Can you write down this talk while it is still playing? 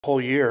whole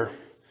year.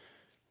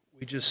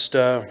 We just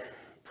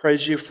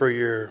praise you for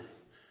your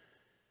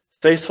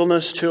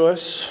faithfulness to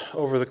us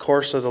over the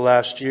course of the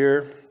last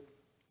year,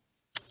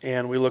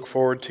 and we look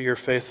forward to your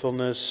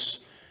faithfulness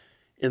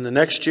in the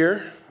next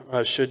year,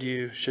 should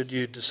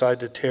you decide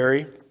to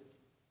tarry.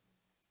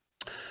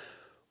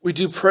 We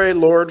do pray,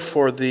 Lord,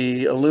 for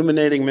the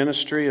illuminating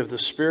ministry of the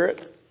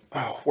Spirit,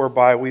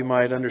 whereby we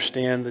might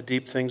understand the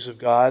deep things of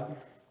God.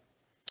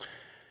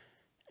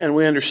 And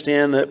we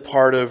understand that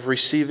part of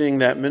receiving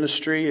that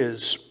ministry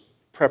is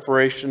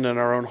preparation in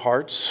our own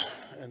hearts.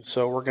 And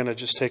so we're going to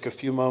just take a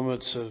few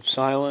moments of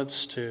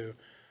silence to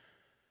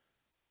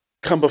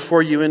come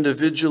before you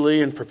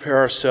individually and prepare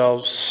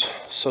ourselves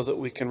so that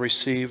we can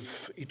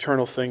receive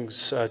eternal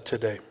things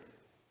today.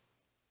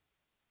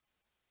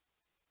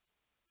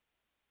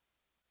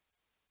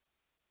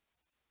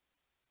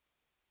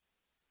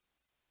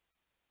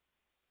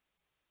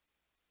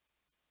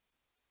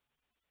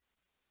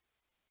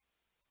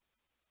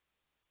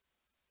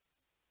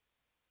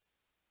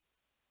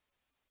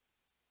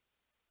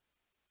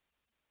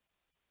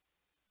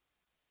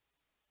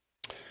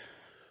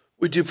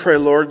 We do pray,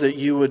 Lord, that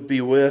you would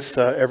be with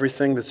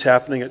everything that's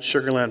happening at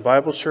Sugarland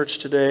Bible Church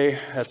today,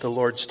 at the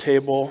Lord's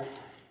table,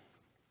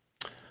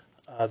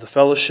 the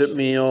fellowship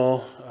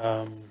meal,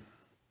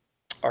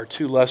 our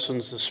 2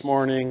 lessons this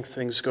morning,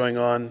 things going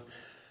on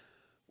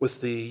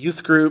with the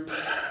youth group,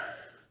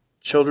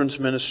 children's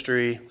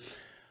ministry,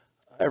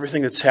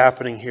 everything that's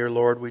happening here,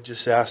 Lord. We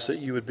just ask that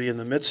you would be in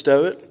the midst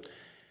of it.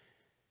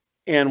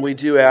 And we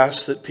do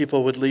ask that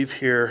people would leave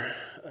here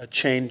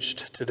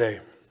changed today,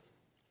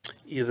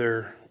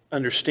 either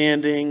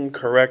understanding,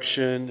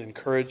 correction,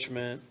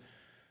 encouragement,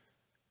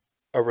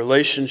 a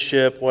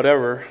relationship,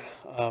 whatever.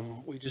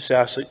 We just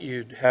ask that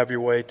you'd have your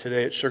way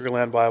today at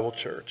Sugarland Bible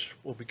Church.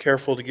 We'll be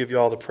careful to give you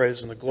all the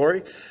praise and the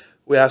glory.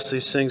 We ask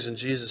these things in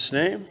Jesus'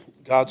 name.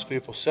 God's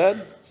people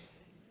said,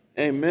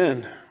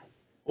 amen.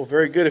 Well,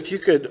 very good. If you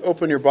could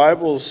open your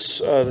Bibles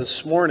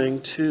this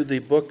morning to the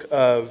book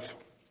of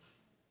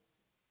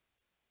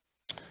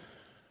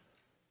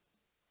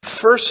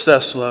 1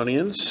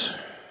 Thessalonians,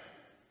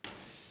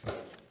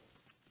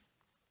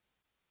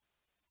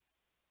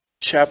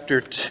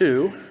 chapter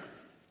 2.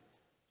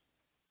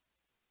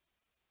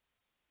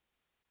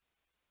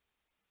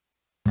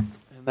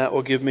 And that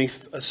will give me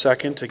a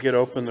second to get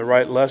open the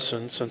right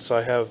lesson since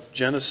I have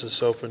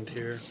Genesis opened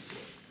here.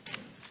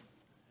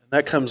 And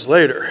that comes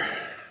later.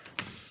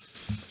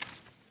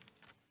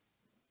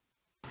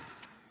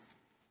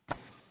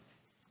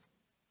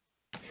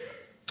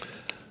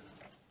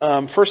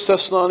 First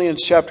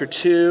Thessalonians chapter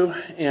 2,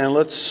 and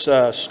let's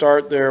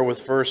start there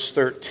with verse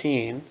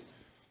 13.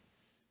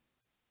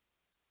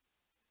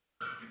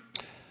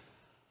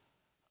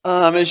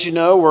 As you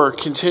know, we're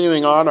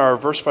continuing on our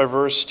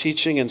verse-by-verse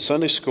teaching in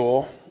Sunday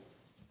school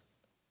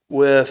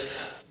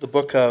with the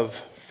book of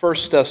 1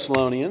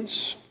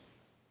 Thessalonians.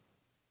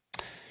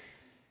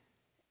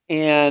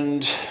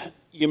 And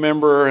you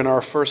remember in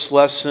our first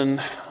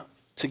lesson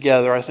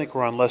together, I think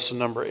we're on lesson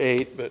number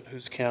 8, but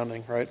who's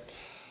counting, right?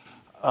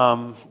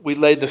 We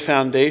laid the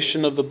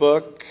foundation of the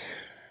book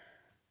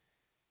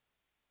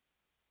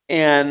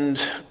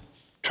and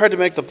tried to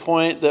make the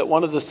point that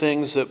one of the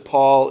things that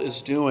Paul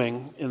is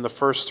doing in the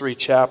first 3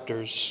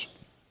 chapters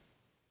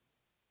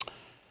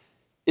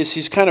is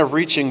he's kind of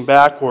reaching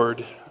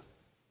backward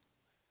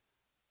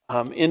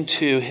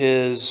into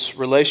his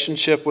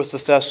relationship with the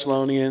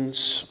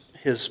Thessalonians,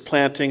 his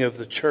planting of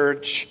the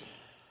church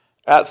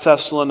at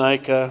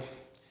Thessalonica,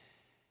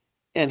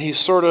 and he's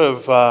sort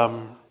of,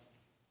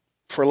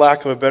 for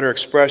lack of a better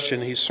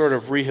expression, he's sort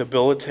of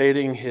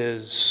rehabilitating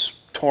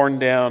his torn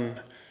down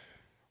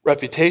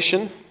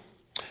reputation.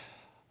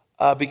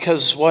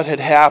 Because what had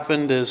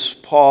happened is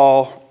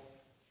Paul,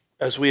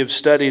 as we have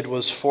studied,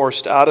 was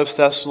forced out of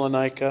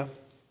Thessalonica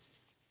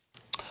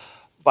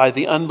by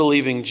the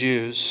unbelieving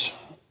Jews,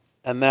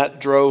 and that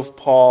drove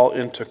Paul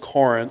into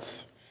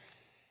Corinth.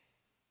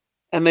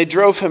 And they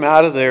drove him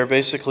out of there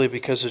basically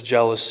because of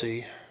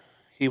jealousy.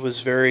 He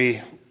was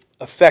very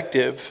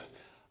effective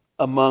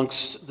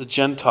amongst the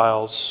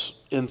Gentiles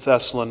in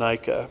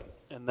Thessalonica,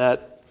 and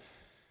that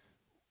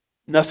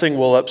nothing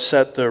will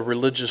upset the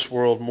religious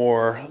world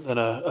more than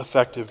an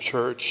effective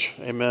church.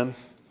 Amen.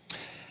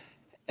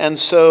 And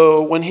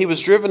so when he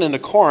was driven into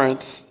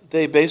Corinth,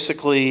 they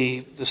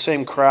basically, the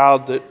same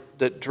crowd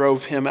that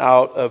drove him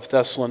out of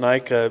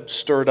Thessalonica,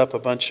 stirred up a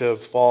bunch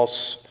of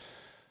false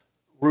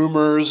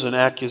rumors and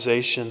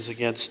accusations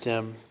against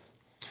him,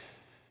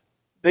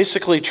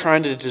 basically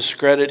trying to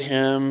discredit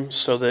him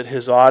so that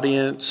his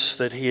audience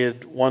that he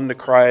had won to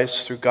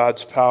Christ through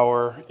God's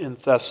power in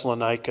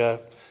Thessalonica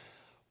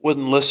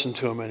wouldn't listen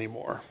to him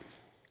anymore.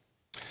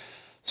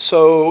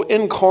 So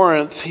in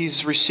Corinth,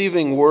 he's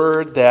receiving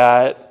word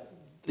that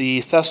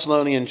the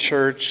Thessalonian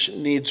church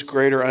needs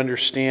greater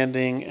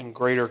understanding and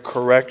greater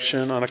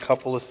correction on a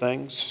couple of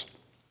things.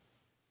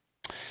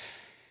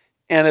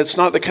 And it's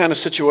not the kind of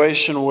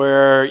situation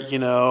where,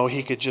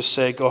 he could just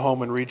say, go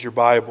home and read your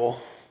Bible,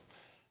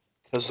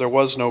 because there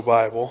was no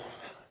Bible.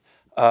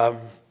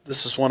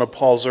 This is one of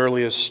Paul's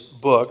earliest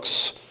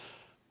books.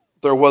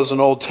 there was an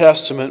Old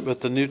Testament,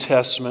 but the New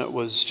Testament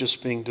was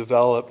just being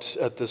developed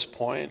at this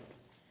point.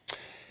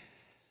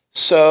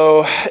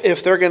 So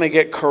if they're going to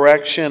get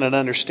correction and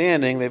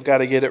understanding, they've got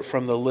to get it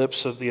from the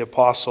lips of the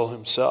apostle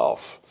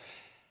himself.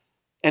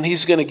 And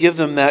he's going to give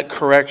them that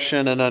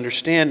correction and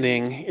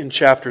understanding in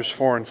chapters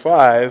 4 and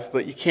 5,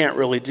 but you can't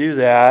really do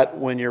that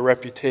when your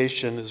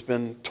reputation has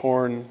been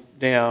torn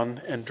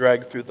down and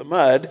dragged through the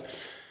mud.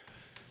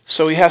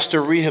 So he has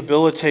to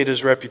rehabilitate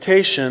his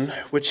reputation,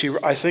 which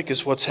I think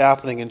is what's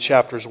happening in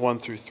chapters 1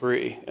 through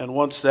 3. And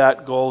once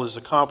that goal is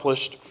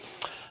accomplished,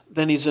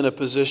 then he's in a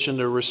position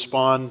to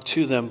respond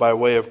to them by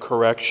way of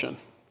correction.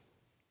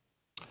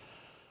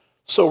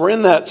 So we're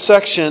in that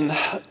section,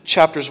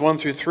 chapters 1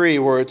 through 3,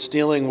 where it's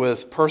dealing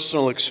with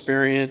personal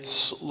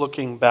experience,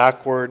 looking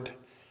backward.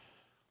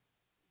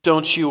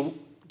 Don't you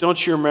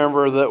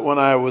remember that when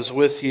I was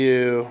with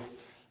you,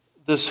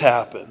 this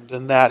happened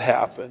and that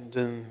happened,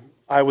 and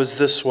I was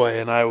this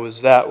way and I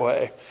was that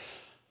way.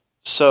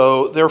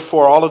 So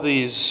therefore, all of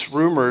these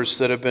rumors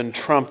that have been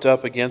trumped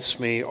up against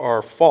me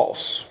are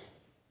false.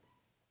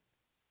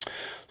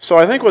 So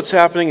I think what's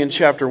happening in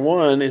chapter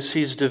 1 is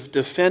he's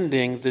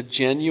defending the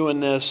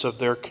genuineness of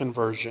their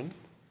conversion.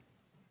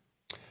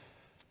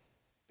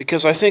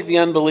 Because I think the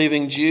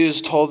unbelieving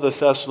Jews told the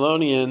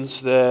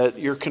Thessalonians that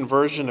your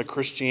conversion to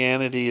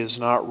Christianity is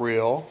not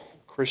real.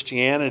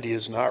 Christianity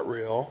is not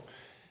real.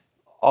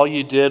 All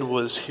you did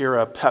was hear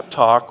a pep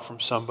talk from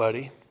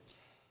somebody.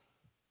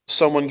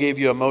 Someone gave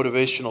you a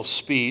motivational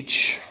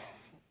speech.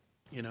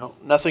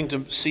 Nothing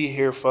to see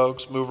here,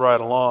 folks. Move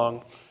right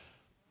along.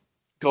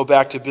 Go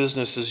back to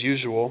business as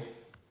usual.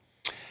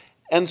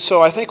 And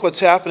so I think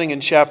what's happening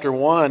in chapter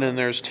 1, and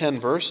there's 10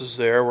 verses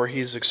there, where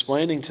he's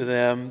explaining to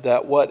them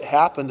that what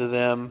happened to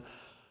them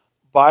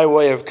by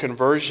way of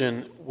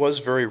conversion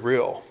was very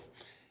real.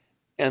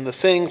 And the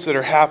things that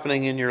are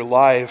happening in your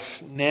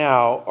life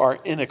now are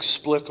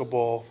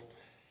inexplicable,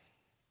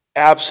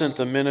 absent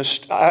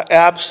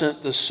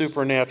the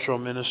supernatural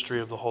ministry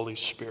of the Holy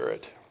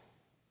Spirit.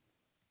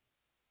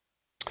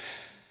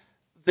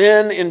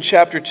 Then in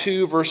chapter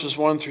 2, verses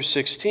 1 through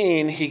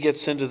 16, he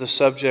gets into the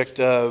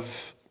subject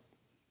of,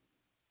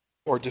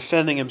 or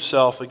defending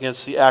himself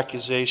against the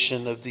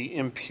accusation of the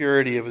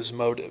impurity of his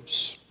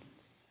motives.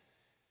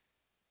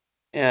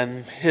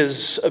 And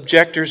his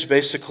objectors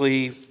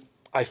basically,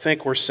 I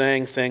think, were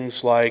saying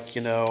things like,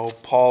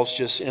 Paul's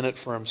just in it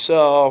for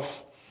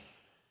himself.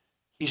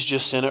 He's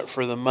just in it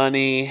for the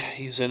money.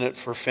 He's in it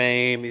for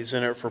fame. He's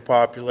in it for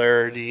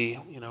popularity.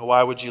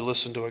 Why would you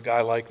listen to a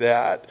guy like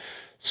that?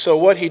 So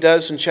what he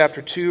does in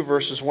chapter 2,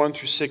 verses 1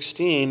 through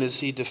 16, is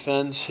he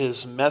defends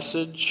his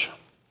message,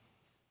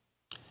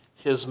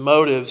 his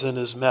motives, and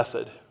his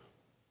method.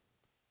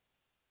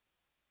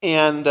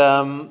 And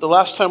the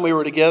last time we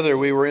were together,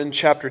 we were in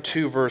chapter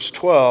 2, verse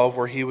 12,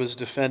 where he was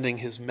defending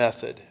his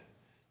method.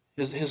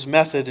 His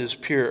method is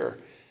pure.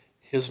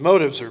 His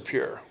motives are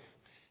pure.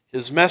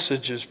 His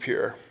message is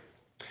pure.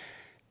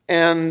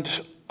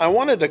 And I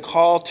wanted to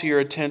call to your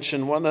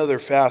attention one other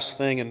fast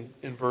thing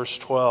in verse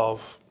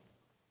 12.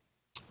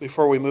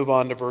 Before we move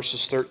on to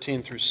verses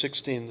 13 through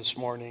 16 this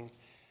morning.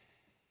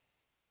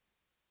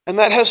 And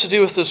that has to do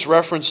with this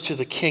reference to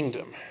the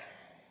kingdom.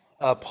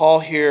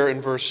 Paul here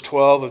in verse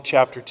 12 of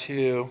chapter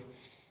 2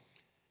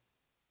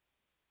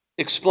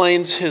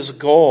 explains his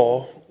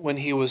goal when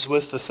he was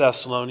with the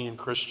Thessalonian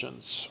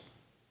Christians.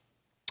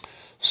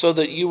 So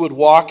that you would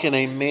walk in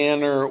a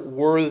manner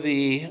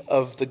worthy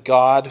of the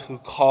God who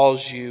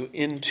calls you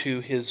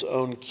into his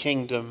own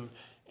kingdom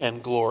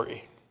and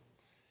glory.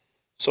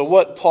 So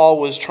what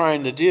Paul was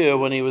trying to do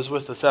when he was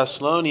with the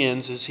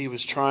Thessalonians is he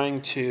was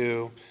trying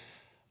to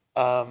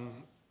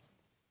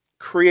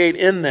create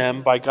in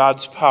them, by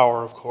God's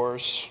power, of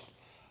course,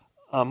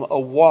 a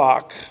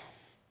walk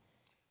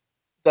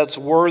that's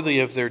worthy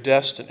of their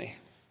destiny.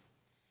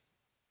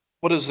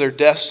 What is their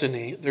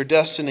destiny? Their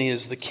destiny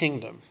is the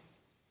kingdom.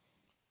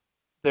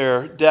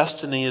 Their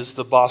destiny is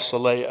the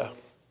basileia,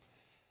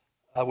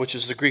 which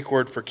is the Greek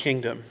word for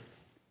kingdom.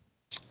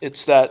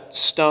 It's that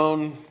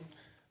stone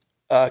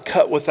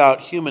cut without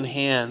human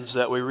hands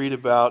that we read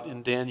about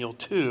in Daniel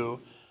 2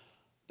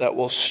 that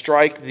will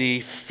strike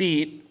the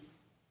feet,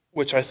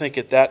 which I think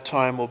at that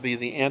time will be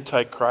the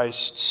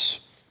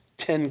Antichrist's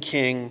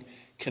 10-king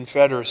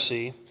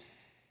confederacy,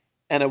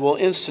 and it will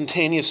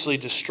instantaneously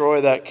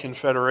destroy that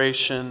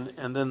confederation,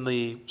 and then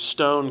the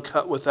stone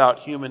cut without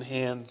human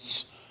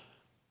hands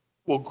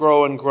will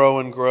grow and grow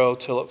and grow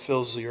till it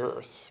fills the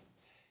earth.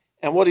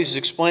 And what he's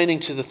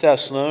explaining to the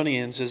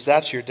Thessalonians is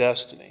that's your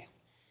destiny.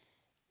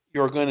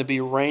 You're going to be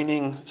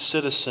reigning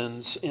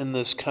citizens in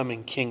this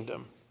coming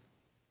kingdom.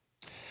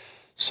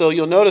 So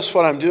you'll notice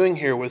what I'm doing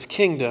here with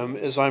kingdom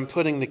is I'm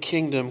putting the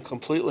kingdom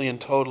completely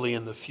and totally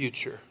in the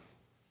future.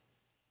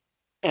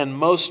 And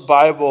most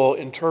Bible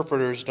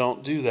interpreters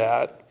don't do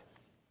that.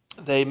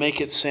 They make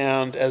it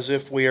sound as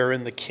if we are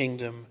in the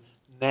kingdom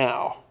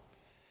now.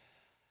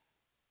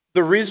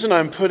 The reason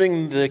I'm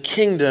putting the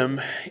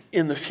kingdom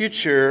in the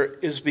future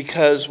is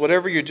because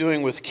whatever you're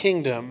doing with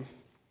kingdom,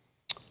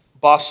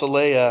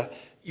 basileia,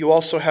 you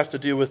also have to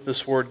do with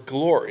this word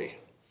glory.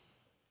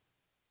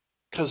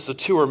 because the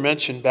two are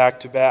mentioned back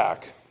to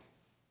back.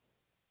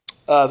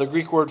 The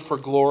Greek word for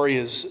glory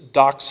is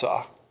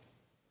doxa.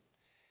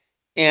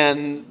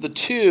 And the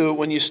two,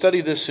 when you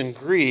study this in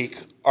Greek,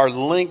 are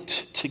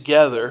linked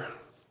together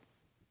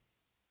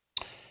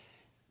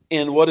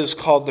in what is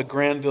called the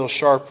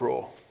Granville-Sharp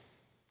rule.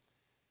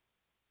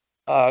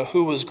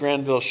 Who was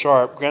Granville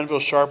Sharp? Granville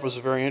Sharp was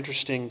a very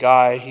interesting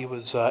guy. He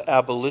was an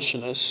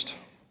abolitionist.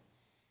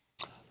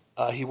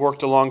 He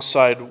worked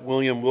alongside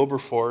William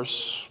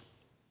Wilberforce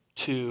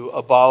to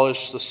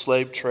abolish the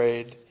slave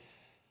trade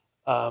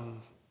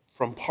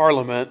from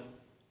Parliament,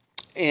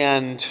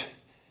 and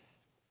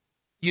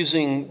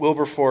using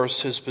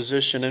Wilberforce, his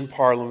position in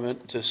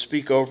Parliament, to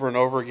speak over and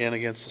over again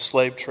against the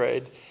slave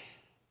trade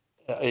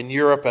in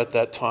Europe at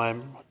that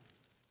time.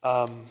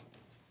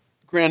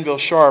 Granville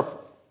Sharp,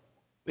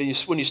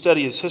 when you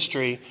study his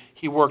history,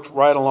 he worked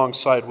right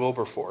alongside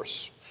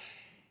Wilberforce.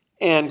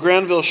 And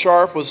Granville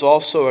Sharp was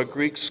also a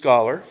Greek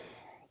scholar,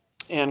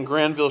 and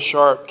Granville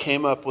Sharp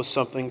came up with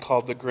something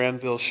called the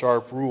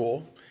Granville-Sharp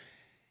rule.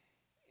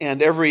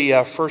 And every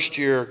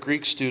first-year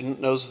Greek student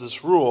knows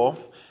this rule.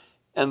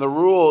 And the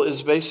rule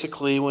is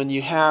basically when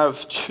you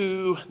have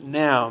two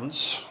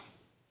nouns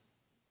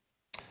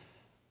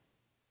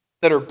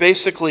that are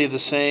basically the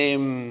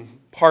same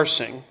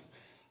parsing,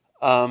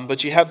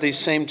 but you have these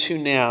same two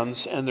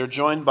nouns, and they're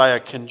joined by a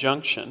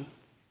conjunction.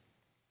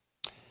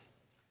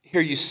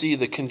 Here you see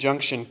the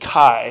conjunction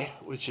kai,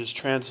 which is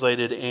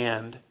translated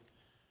and,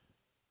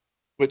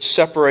 which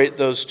separate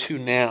those two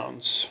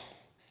nouns.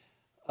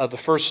 The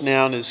first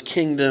noun is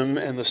kingdom,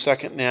 and the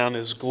second noun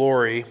is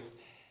glory.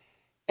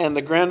 And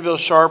the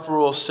Granville-Sharp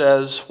rule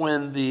says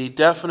when the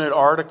definite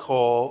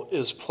article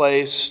is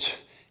placed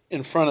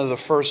in front of the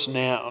first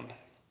noun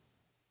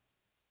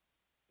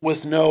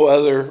with no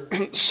other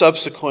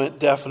subsequent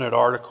definite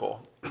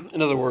article.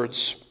 In other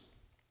words,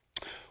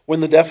 when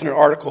the definite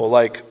article,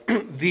 like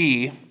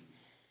the,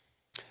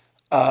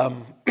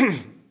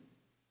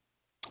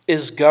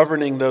 is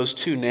governing those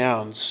two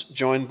nouns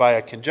joined by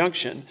a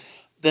conjunction,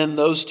 then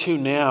those two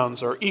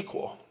nouns are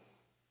equal.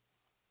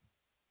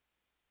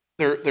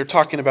 They're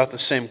talking about the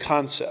same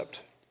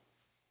concept.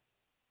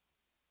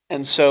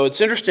 And so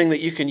it's interesting that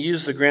you can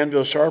use the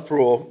Granville-Sharp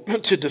rule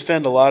to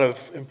defend a lot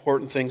of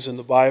important things in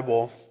the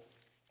Bible,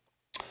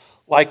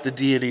 like the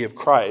deity of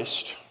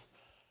Christ,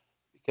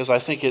 because I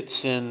think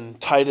it's in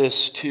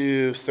Titus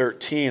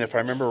 2:13, if I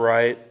remember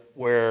right,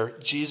 where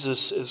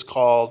Jesus is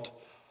called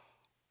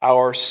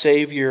our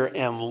Savior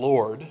and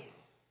Lord.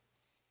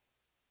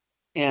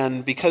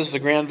 And because the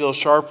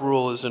Granville-Sharp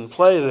rule is in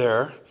play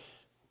there,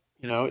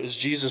 is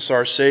Jesus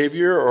our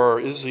Savior or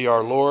is he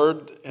our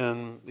Lord?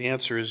 And the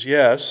answer is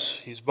yes,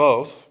 he's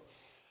both.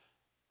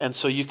 And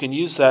so you can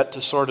use that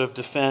to sort of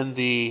defend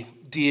the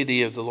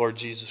deity of the Lord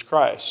Jesus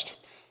Christ.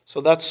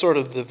 So that's sort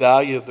of the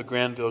value of the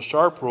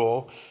Granville-Sharp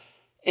rule.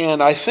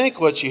 And I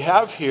think what you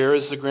have here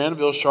is the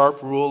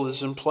Granville-Sharp rule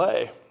is in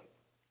play,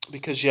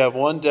 because you have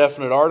one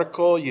definite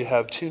article, you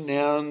have two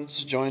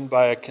nouns joined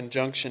by a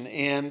conjunction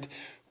and,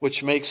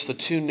 which makes the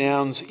two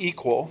nouns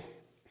equal,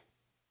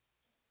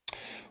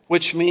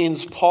 which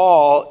means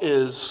Paul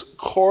is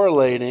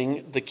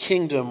correlating the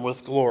kingdom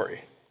with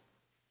glory.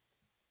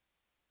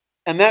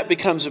 And that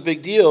becomes a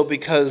big deal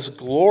because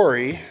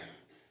glory,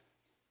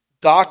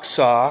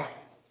 doxa,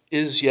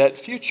 is yet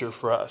future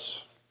for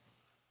us.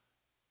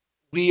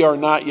 We are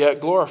not yet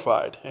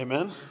glorified.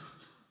 Amen?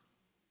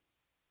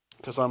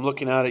 Because I'm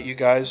looking out at you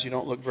guys, you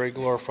don't look very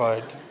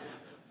glorified.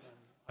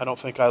 I don't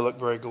think I look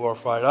very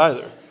glorified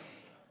either.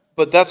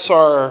 But that's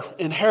our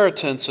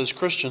inheritance as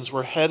Christians.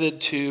 We're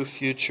headed to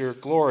future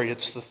glory.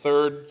 It's the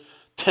third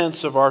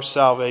tense of our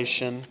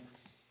salvation.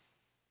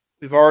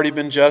 We've already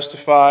been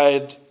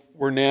justified.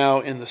 We're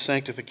now in the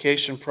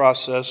sanctification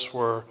process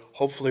where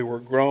hopefully we're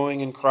growing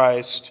in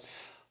Christ.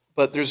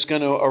 But there's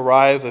going to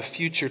arrive a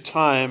future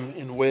time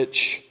in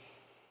which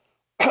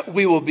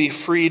we will be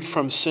freed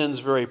from sin's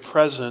very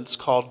presence,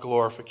 called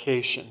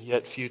glorification,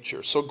 yet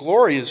future. So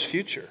glory is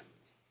future.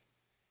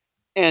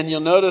 And you'll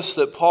notice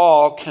that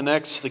Paul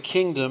connects the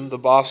kingdom, the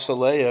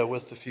basileia,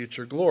 with the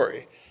future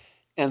glory.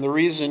 And the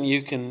reason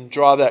you can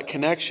draw that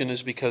connection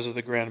is because of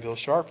the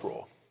Granville-Sharp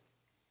rule.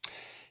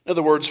 In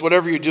other words,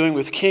 whatever you're doing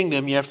with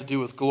kingdom, you have to do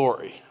with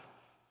glory.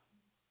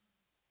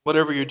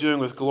 Whatever you're doing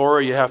with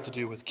glory, you have to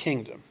do with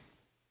kingdom.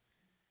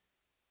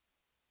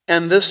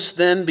 And this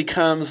then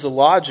becomes the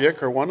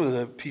logic, or one of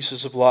the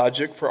pieces of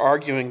logic, for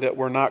arguing that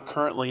we're not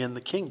currently in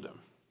the kingdom.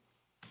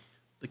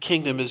 The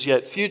kingdom is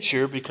yet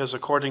future because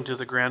according to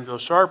the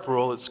Granville-Sharp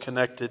rule, it's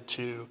connected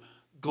to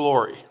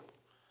glory.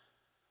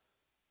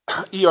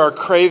 E.R.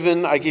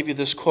 Craven, I gave you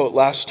this quote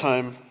last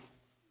time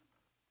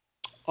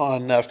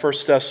on 1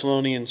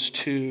 Thessalonians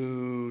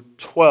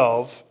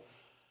 2:12,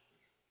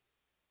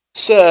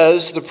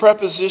 says, the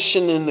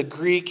preposition in the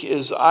Greek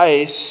is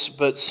eis,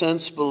 but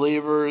since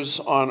believers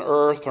on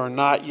earth are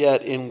not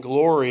yet in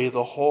glory,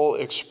 the whole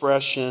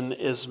expression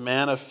is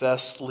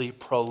manifestly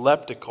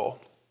proleptical.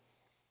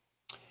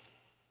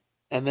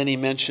 And then he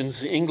mentions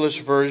the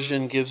English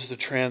version gives the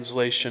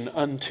translation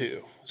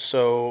unto.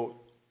 So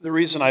The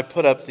reason I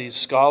put up these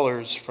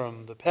scholars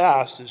from the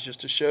past is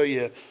just to show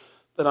you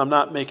that I'm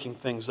not making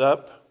things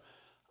up.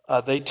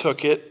 They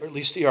took it, or at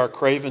least E.R.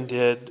 Craven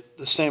did,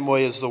 the same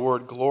way as the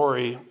word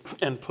glory,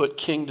 and put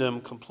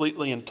kingdom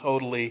completely and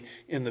totally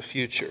in the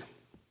future.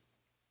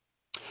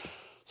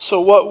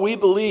 So what we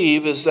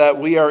believe is that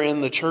we are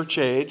in the church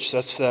age.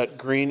 That's that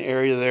green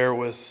area there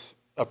with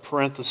a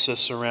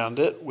parenthesis around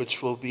it,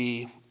 which will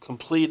be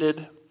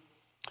completed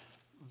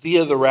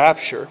via the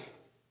rapture.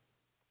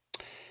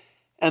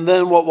 And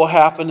then what will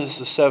happen is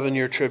the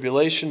 7-year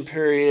tribulation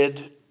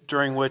period,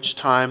 during which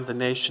time the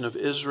nation of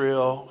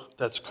Israel,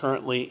 that's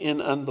currently in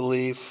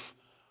unbelief,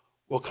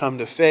 will come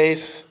to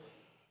faith,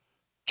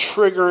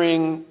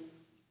 triggering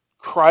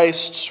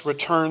Christ's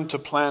return to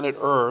planet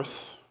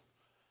Earth.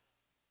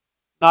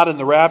 Not in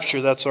the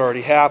rapture, that's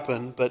already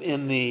happened, but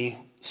in the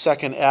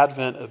second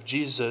advent of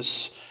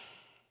Jesus.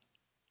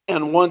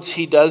 And once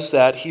he does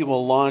that, he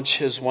will launch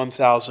his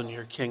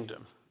 1,000-year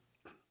kingdom.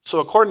 So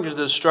according to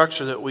this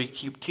structure that we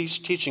keep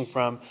teaching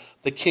from,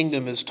 the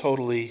kingdom is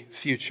totally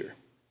future.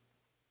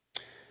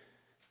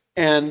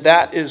 And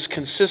that is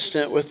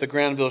consistent with the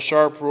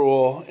Granville-Sharp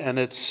rule and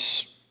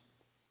its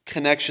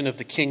connection of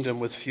the kingdom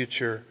with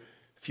future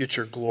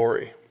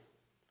glory.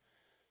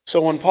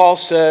 So when Paul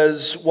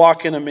says,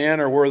 walk in a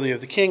manner worthy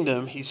of the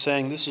kingdom, he's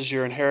saying this is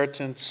your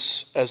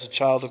inheritance as a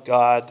child of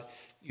God.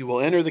 You will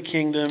enter the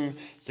kingdom.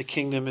 The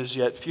kingdom is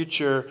yet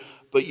future,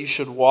 but you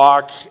should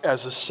walk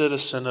as a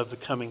citizen of the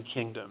coming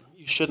kingdom.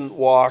 You shouldn't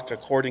walk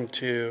according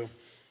to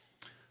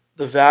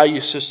the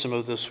value system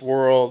of this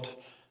world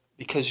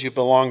because you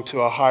belong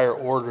to a higher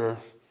order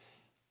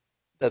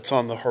that's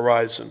on the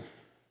horizon.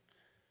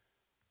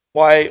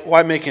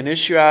 Why make an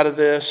issue out of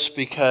this?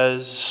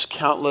 Because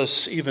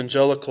countless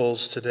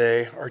evangelicals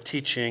today are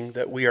teaching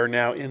that we are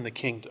now in the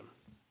kingdom.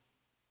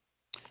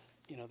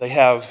 They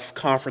have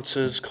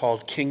conferences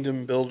called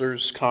Kingdom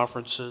Builders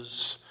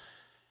Conferences,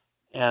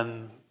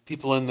 and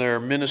people in their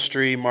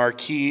ministry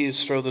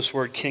marquees throw this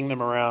word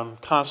kingdom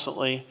around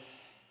constantly,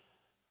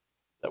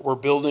 that we're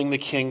building the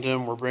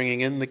kingdom, we're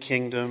bringing in the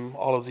kingdom,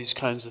 all of these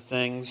kinds of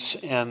things.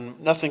 And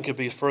nothing could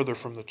be further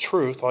from the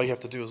truth. All you have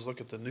to do is look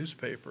at the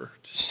newspaper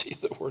to see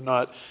that we're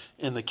not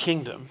in the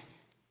kingdom.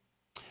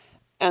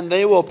 And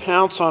they will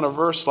pounce on a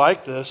verse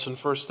like this in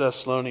 1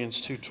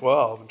 Thessalonians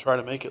 2:12 and try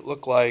to make it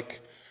look like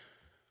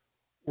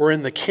we're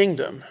in the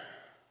kingdom.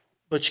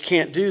 But you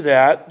can't do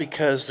that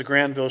because the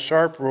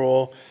Granville-Sharp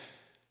rule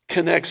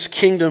connects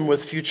kingdom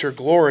with future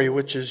glory,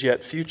 which is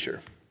yet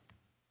future.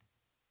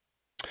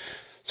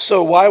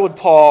 So why would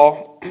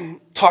Paul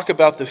talk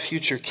about the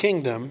future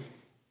kingdom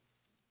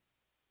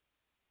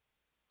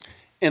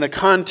in a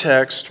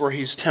context where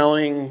he's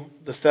telling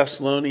the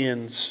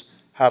Thessalonians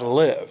how to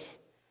live?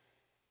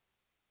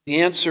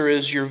 The answer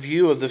is your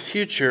view of the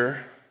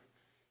future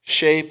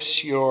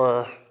shapes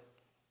your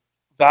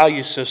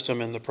value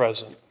system in the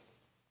present.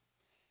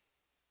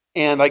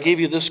 And I gave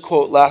you this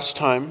quote last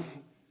time.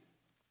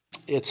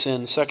 It's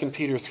in 2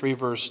 Peter 3,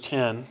 verse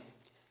 10.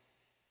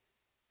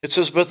 It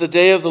says, "But the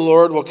day of the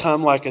Lord will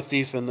come like a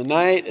thief in the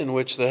night, in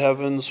which the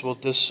heavens will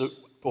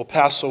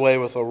pass away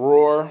with a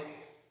roar,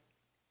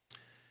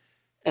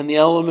 and the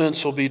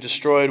elements will be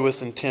destroyed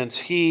with intense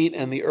heat,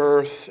 and the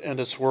earth and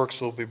its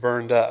works will be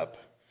burned up."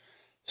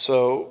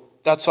 So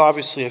that's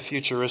obviously a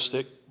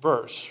futuristic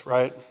verse,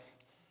 right?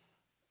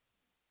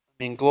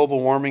 I mean, global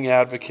warming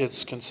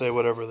advocates can say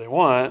whatever they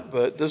want,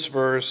 but this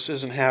verse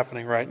isn't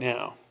happening right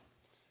now.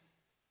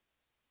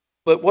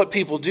 But what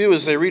people do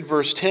is they read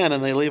verse 10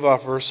 and they leave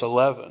off verse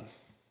 11.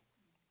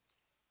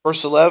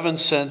 Verse 11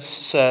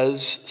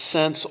 says,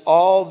 "Since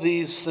all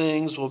these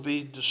things will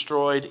be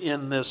destroyed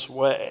in this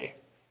way,"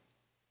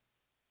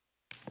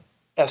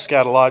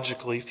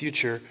 eschatologically,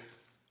 future,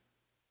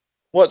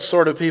 what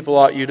sort of people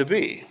ought you to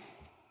be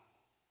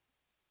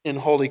in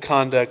holy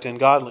conduct and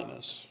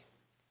godliness?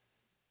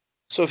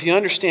 So if you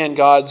understand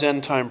God's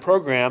end time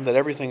program, that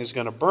everything is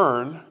going to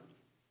burn,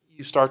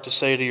 you start to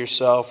say to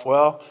yourself,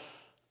 well,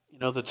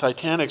 the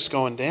Titanic's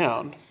going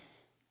down.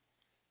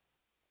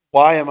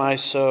 Why am I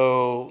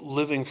so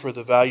living for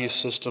the value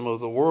system of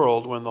the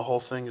world when the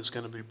whole thing is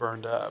going to be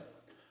burned up?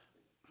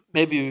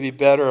 Maybe it would be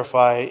better if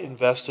I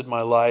invested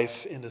my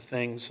life into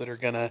things that are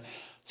going to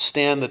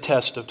stand the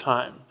test of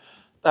time.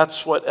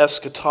 That's what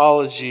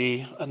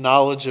eschatology, a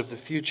knowledge of the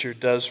future,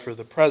 does for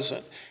the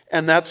present.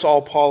 And that's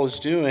all Paul is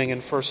doing in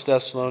 1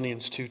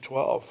 Thessalonians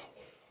 2:12.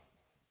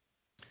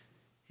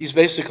 He's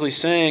basically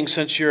saying,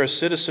 since you're a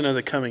citizen of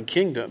the coming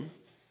kingdom,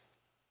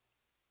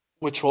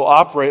 which will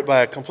operate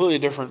by a completely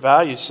different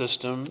value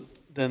system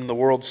than the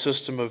world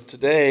system of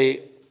today,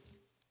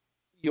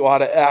 you ought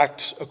to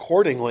act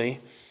accordingly,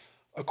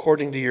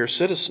 according to your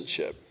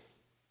citizenship.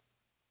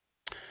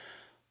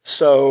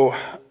 So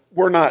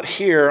we're not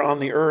here on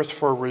the earth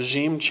for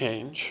regime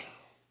change.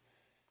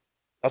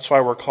 That's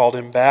why we're called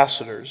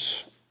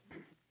ambassadors.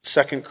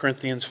 2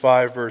 Corinthians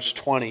 5, verse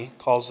 20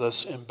 calls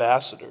us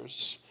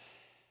ambassadors.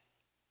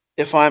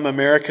 If I'm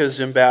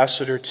America's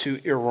ambassador to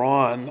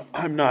Iran,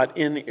 I'm not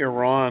in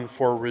Iran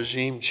for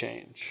regime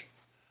change.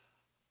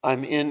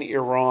 I'm in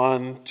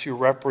Iran to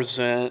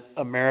represent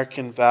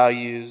American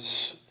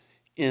values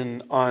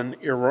on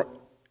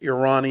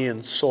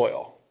Iranian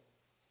soil.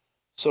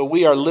 So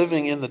we are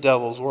living in the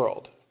devil's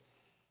world.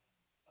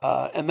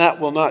 And that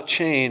will not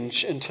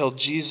change until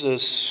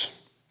Jesus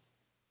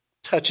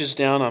touches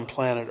down on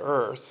planet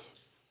Earth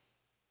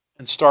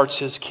and starts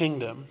his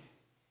kingdom.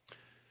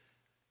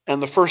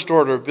 And the first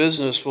order of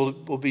business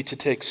will be to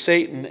take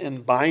Satan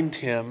and bind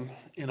him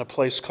in a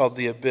place called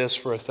the abyss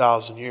for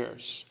 1,000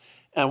 years.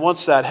 And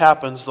once that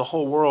happens, the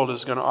whole world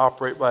is going to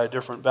operate by a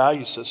different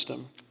value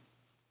system.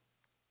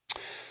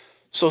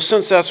 So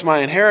since that's my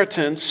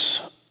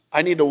inheritance,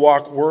 I need to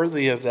walk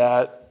worthy of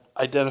that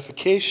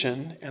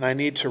identification, and I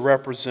need to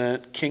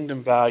represent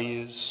kingdom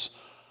values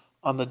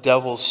on the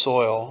devil's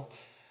soil.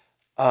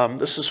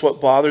 This is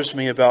what bothers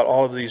me about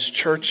all of these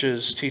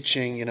churches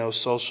teaching,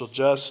 social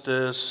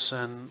justice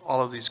and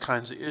all of these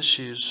kinds of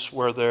issues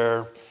where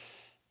they're,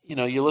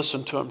 you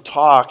listen to them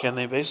talk and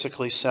they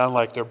basically sound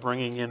like they're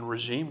bringing in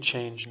regime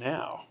change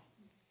now.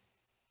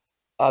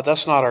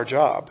 That's not our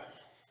job.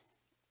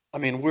 I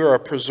mean, we're a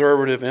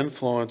preservative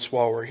influence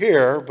while we're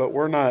here, but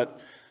we're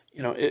not,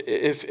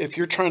 if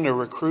you're trying to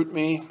recruit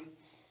me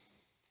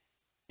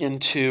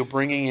into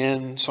bringing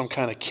in some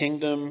kind of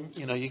kingdom,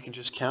 you can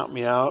just count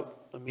me out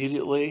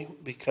immediately,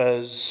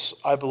 because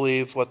I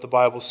believe what the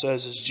Bible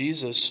says is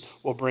Jesus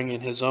will bring in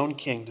his own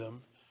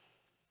kingdom,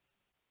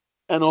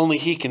 and only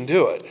he can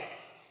do it.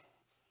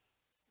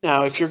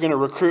 Now, if you're going to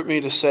recruit me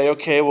to say,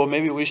 okay, well,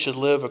 maybe we should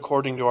live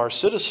according to our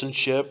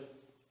citizenship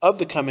of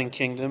the coming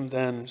kingdom,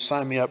 then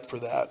sign me up for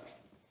that.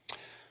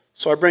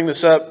 So I bring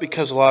this up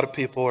because a lot of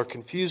people are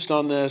confused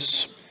on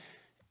this,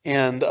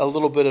 and a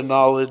little bit of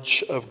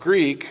knowledge of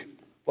Greek,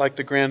 like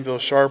the Granville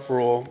Sharp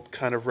rule,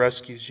 kind of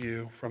rescues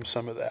you from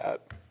some of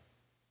that.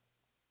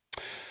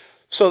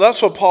 So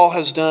that's what Paul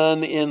has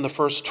done in the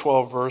first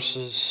 12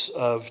 verses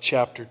of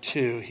chapter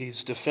 2.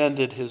 He's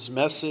defended his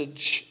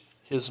message,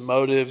 his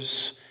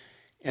motives,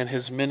 and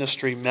his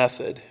ministry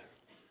method.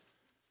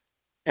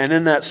 And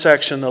in that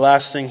section, the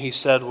last thing he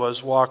said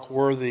was, walk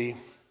worthy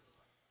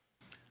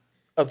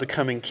of the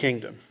coming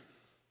kingdom.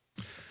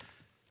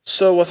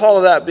 So with all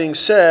of that being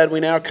said, we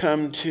now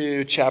come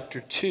to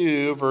chapter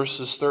 2,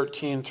 verses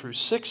 13 through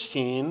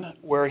 16,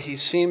 where he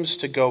seems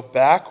to go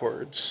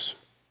backwards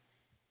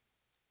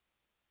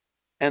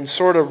and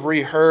sort of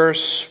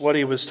rehearse what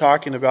he was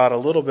talking about a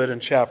little bit in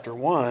chapter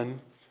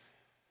 1,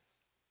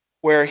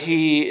 where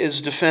he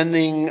is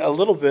defending a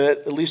little bit,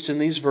 at least in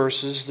these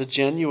verses, the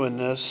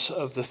genuineness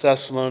of the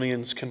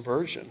Thessalonians'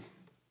 conversion.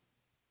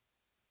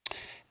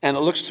 And it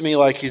looks to me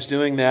like he's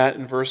doing that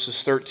in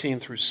verses 13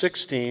 through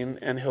 16,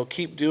 and he'll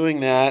keep doing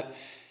that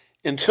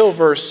until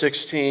verse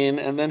 16,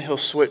 and then he'll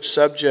switch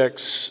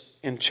subjects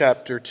in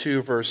chapter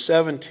 2, verse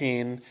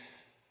 17,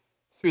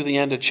 through the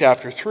end of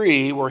chapter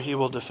 3, where he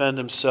will defend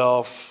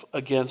himself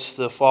against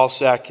the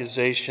false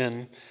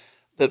accusation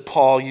that,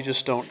 Paul, you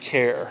just don't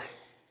care.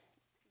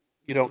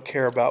 You don't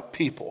care about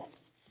people.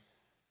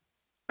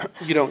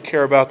 You don't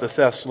care about the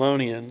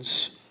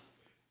Thessalonians.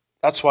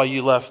 That's why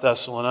you left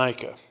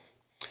Thessalonica.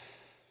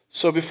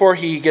 So before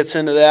he gets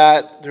into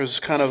that, there's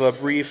kind of a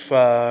brief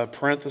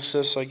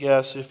parenthesis, I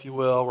guess, if you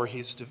will, where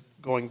he's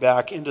going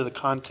back into the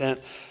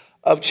content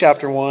of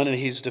chapter 1, and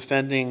he's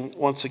defending,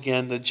 once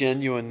again, the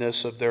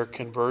genuineness of their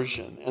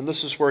conversion. And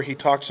this is where he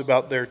talks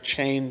about their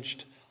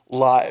changed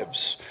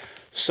lives.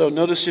 So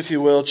notice, if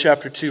you will,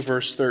 chapter 2,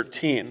 verse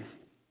 13.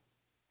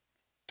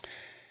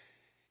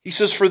 He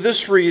says, for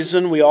this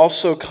reason we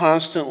also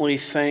constantly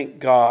thank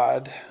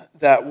God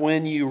that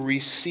when you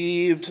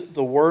received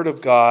the word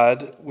of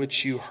God,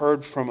 which you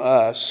heard from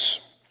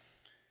us,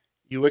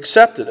 you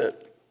accepted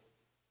it,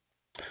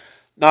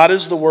 not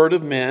as the word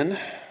of men,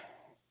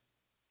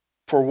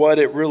 for what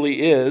it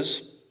really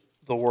is,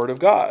 the word of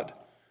God,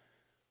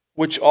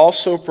 which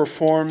also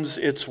performs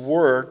its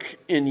work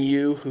in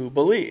you who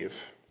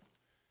believe.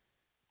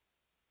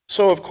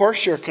 So, of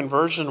course, your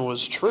conversion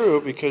was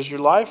true because your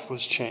life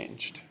was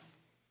changed.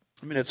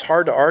 I mean, it's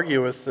hard to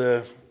argue with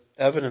the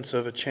evidence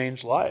of a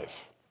changed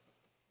life.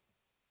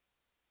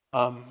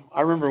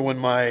 I remember when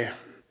my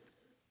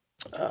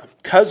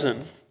cousin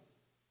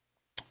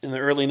in the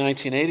early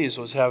 1980s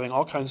was having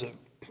all kinds of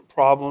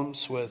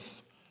problems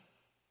with,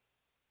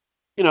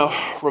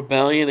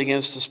 rebellion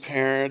against his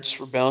parents,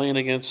 rebellion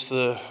against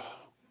the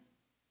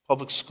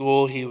public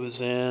school he was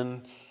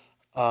in,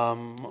 a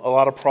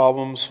lot of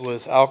problems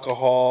with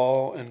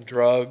alcohol and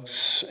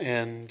drugs,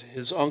 and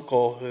his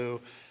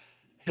uncle,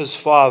 his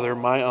father,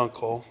 my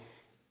uncle,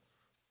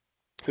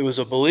 who was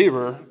a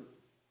believer,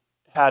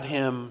 had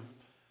him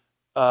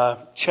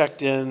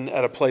checked in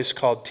at a place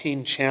called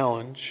Teen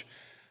Challenge.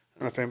 I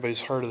don't know if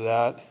anybody's heard of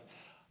that,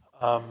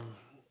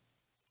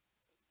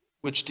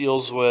 which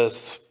deals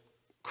with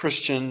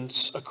Christian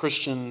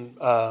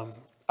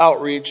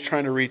outreach,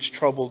 trying to reach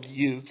troubled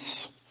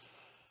youths.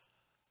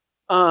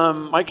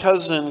 My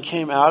cousin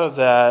came out of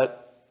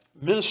that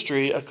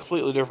ministry a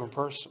completely different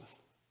person.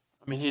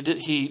 I mean,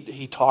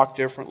 he talked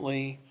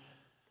differently.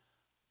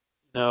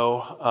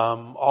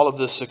 All of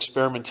this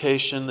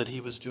experimentation that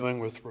he was doing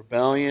with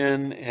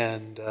rebellion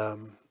and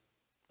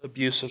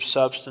abuse of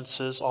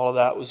substances, all of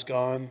that was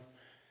gone.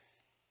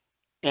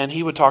 And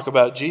he would talk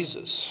about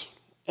Jesus.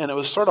 And it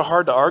was sort of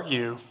hard to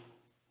argue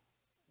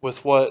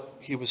with what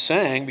he was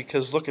saying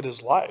because look at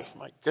his life.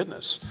 My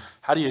goodness,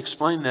 how do you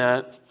explain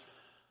that?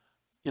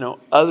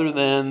 Other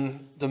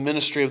than the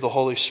ministry of the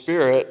Holy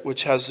Spirit,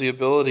 which has the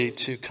ability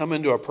to come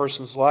into a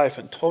person's life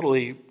and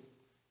totally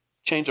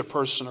change a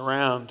person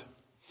around.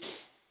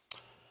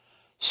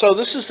 So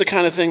this is the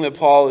kind of thing that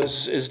Paul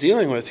is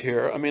dealing with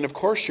here. I mean, of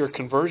course, your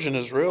conversion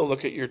is real.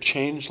 Look at your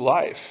changed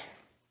life.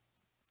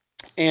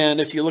 And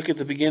if you look at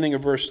the beginning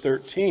of verse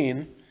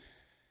 13,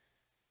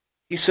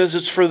 he says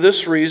it's for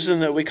this reason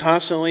that we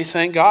constantly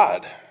thank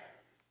God.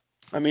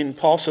 I mean,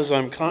 Paul says,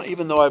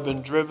 even though I've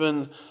been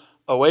driven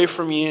away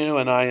from you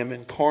and I am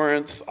in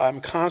Corinth,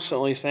 I'm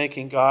constantly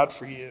thanking God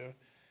for you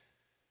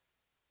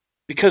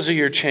because of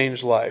your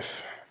changed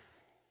life.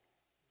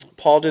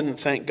 Paul didn't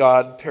thank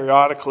God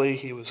periodically.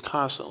 He was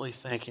constantly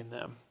thanking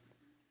them,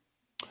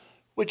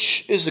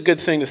 which is a good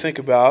thing to think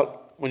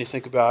about when you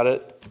think about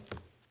it,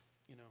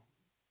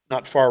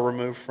 not far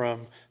removed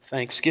from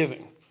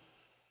Thanksgiving,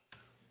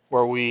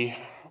 where we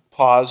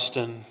paused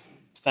and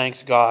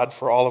thanked God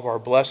for all of our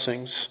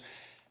blessings.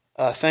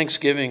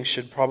 Thanksgiving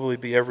should probably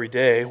be every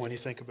day when you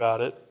think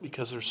about it,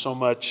 because there's so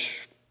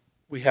much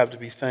we have to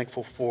be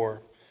thankful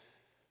for,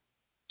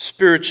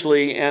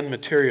 spiritually and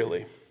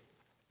materially.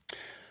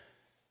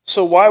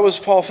 So why was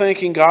Paul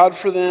thanking God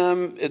for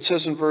them? It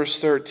says in verse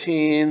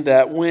 13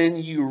 that when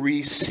you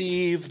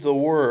receive the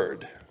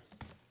word.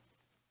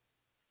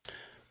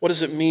 What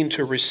does it mean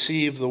to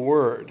receive the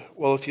word?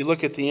 Well, if you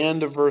look at the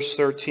end of verse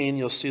 13,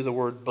 you'll see the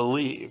word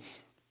believe.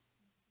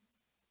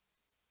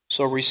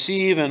 So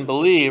receive and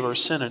believe are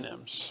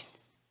synonyms.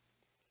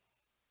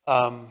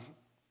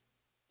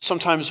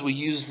 Sometimes we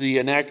use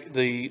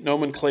the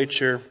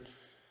nomenclature,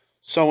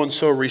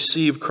 so-and-so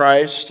received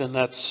Christ, and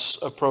that's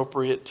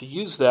appropriate to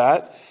use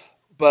that.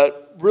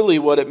 But really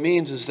what it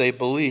means is they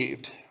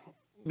believed,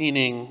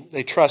 meaning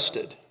they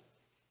trusted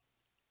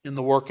in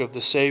the work of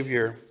the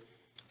Savior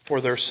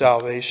for their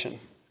salvation.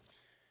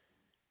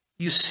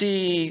 You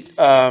see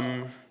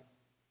John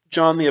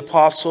the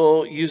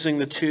Apostle using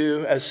the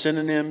two as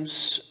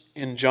synonyms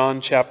in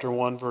John chapter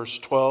 1, verse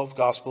 12,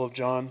 Gospel of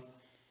John.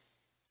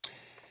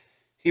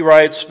 He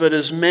writes, "But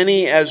as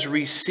many as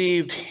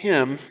received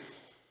him,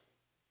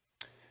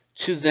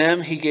 to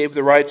them he gave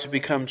the right to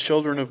become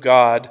children of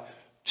God,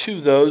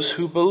 to those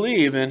who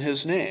believe in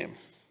his name."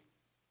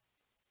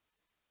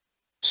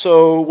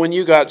 So when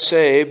you got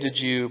saved,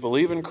 did you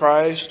believe in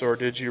Christ or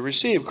did you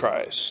receive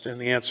Christ? And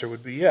the answer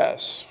would be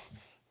yes,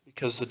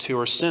 because the two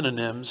are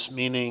synonyms,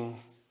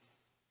 meaning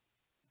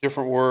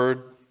different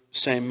word,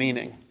 same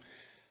meaning.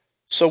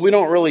 So we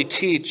don't really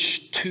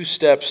teach 2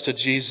 steps to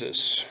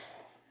Jesus.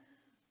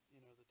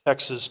 The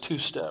text is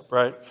 2-step,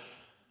 right?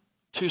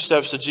 2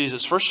 steps to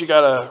Jesus. First you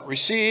got to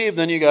receive,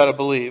 then you got to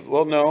believe.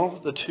 Well, no,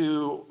 the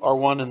two are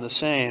one and the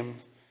same.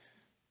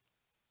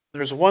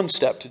 There's 1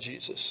 step to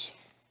Jesus,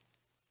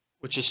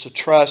 which is to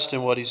trust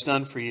in what he's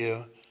done for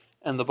you.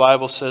 And the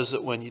Bible says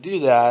that when you do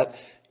that,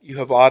 you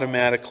have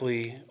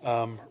automatically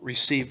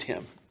received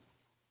him.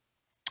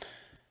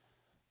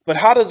 But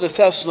how did the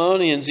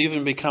Thessalonians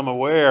even become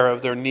aware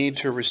of their need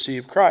to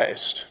receive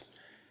Christ?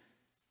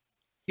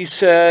 He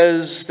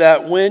says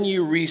that when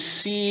you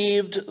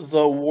received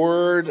the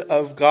word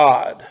of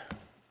God,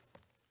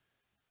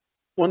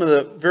 one of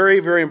the very,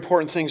 very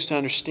important things to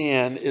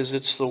understand is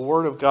it's the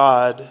word of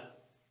God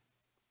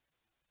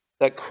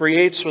that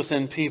creates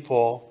within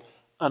people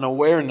an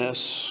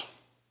awareness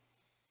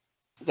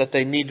that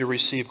they need to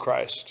receive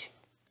Christ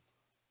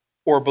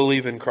or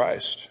believe in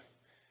Christ.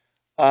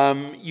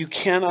 You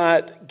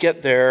cannot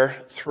get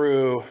there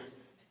through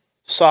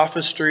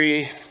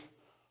sophistry,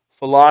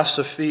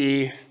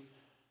 philosophy,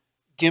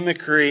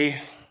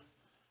 gimmickry.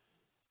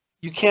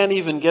 You can't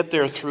even get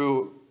there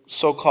through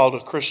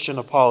so-called Christian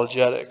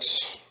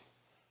apologetics.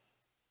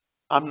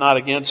 I'm not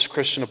against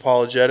Christian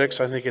apologetics.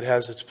 I think it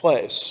has its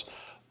place.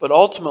 But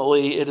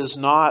ultimately, it is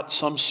not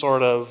some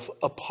sort of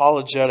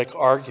apologetic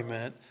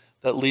argument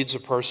that leads a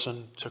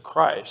person to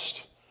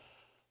Christ.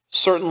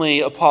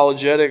 Certainly,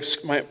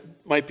 apologetics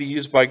might be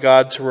used by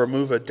God to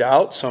remove a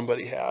doubt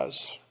somebody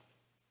has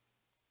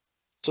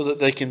so that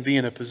they can be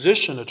in a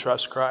position to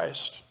trust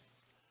Christ.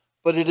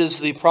 But it is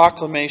the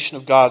proclamation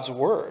of God's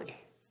word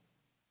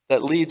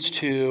that leads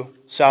to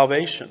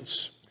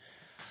salvations.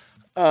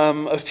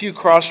 A few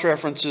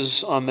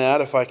cross-references on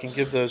that, if I can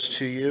give those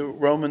to you.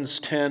 Romans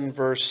 10,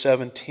 verse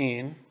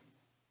 17.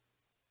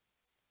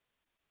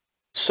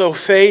 So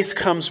faith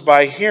comes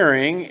by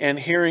hearing, and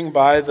hearing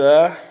by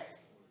the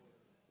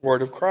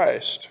word of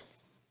Christ.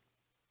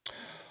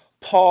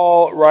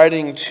 Paul,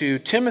 writing to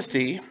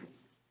Timothy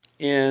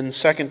in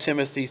 2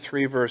 Timothy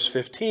 3, verse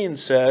 15,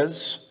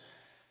 says,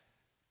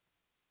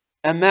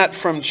 "And that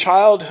from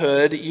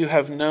childhood you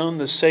have known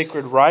the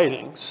sacred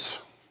writings."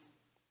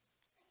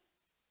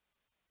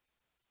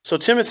 So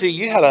Timothy,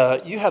 you had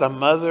a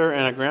mother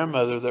and a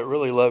grandmother that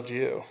really loved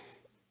you.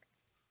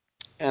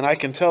 And I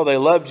can tell they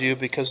loved you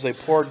because they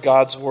poured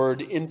God's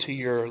word into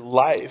your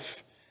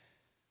life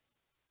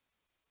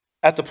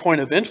at the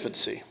point of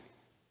infancy.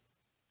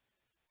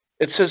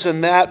 It says,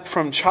 in that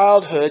from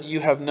childhood you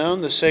have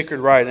known the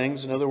sacred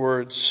writings, in other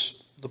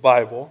words, the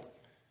Bible.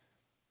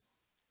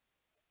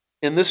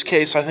 In this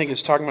case, I think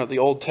it's talking about the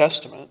Old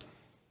Testament,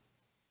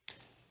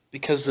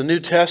 because the New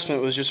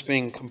Testament was just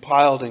being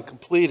compiled and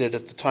completed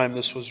at the time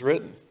this was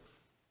written.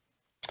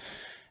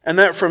 And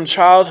that from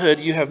childhood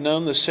you have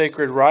known the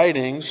sacred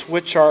writings,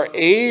 which are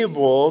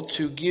able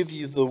to give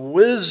you the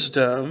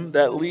wisdom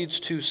that leads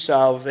to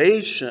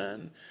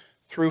salvation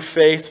through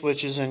faith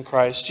which is in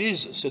Christ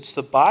Jesus. It's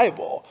the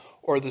Bible,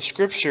 or the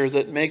scripture,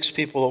 that makes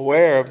people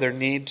aware of their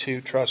need to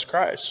trust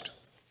Christ.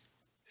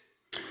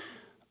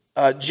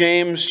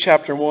 James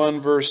chapter 1,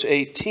 verse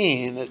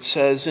 18, it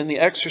says, in the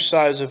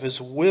exercise of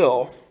his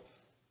will,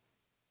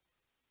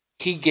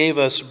 he gave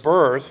us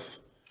birth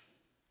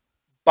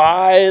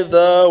by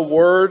the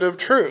word of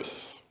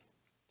truth.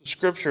 The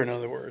scripture, in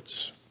other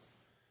words.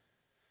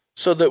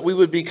 So that we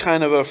would be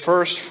kind of a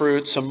first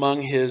fruits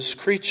among his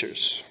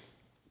creatures.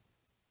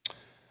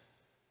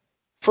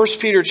 1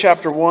 Peter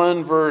chapter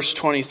 1, verse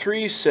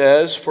 23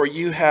 says, for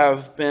you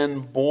have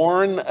been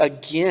born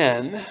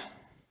again,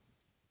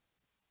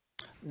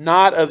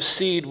 not of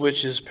seed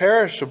which is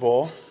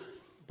perishable,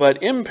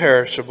 but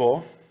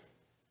imperishable,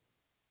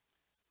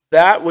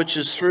 that which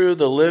is through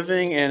the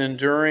living and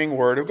enduring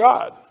word of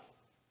God.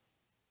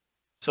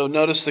 So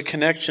notice the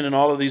connection in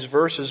all of these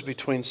verses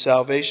between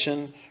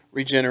salvation,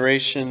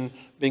 regeneration,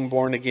 being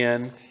born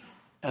again,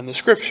 and the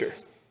scripture.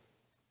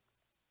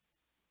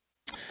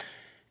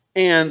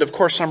 And of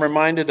course, I'm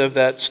reminded of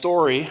that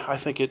story. I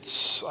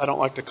don't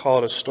like to call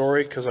it a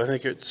story because I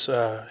think it's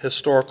a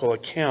historical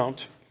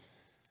account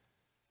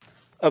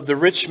of the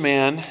rich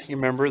man, you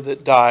remember,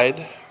 that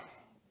died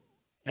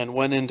and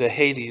went into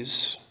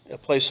Hades, a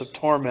place of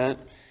torment.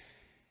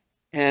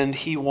 And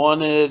he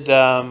wanted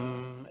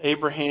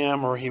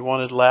Abraham, or he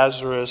wanted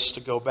Lazarus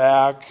to go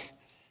back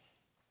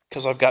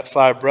because I've got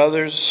 5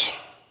 brothers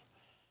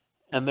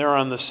and they're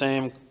on the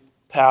same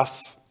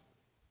path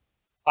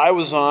I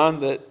was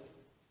on that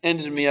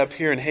ended me up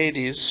here in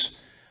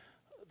Hades,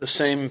 the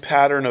same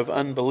pattern of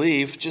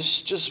unbelief.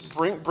 Just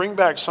bring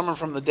back someone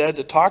from the dead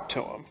to talk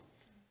to them.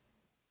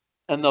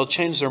 And they'll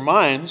change their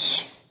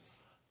minds.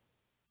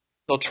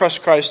 They'll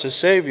trust Christ as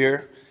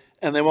Savior,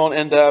 and they won't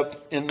end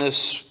up in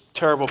this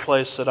terrible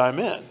place that I'm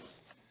in.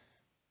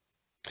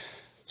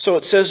 So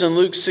it says in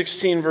Luke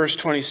 16, verse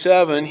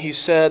 27, he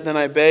said, then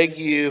I beg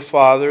you,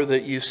 Father,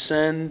 that you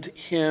send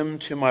him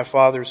to my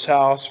father's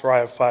house, for I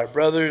have 5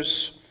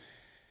 brothers,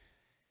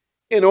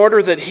 in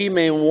order that he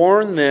may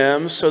warn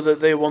them so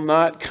that they will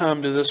not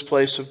come to this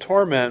place of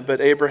torment.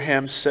 But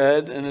Abraham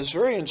said, and it's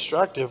very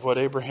instructive what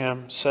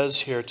Abraham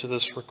says here to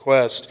this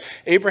request.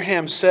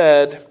 Abraham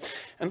said,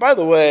 and by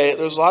the way,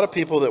 there's a lot of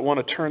people that want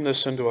to turn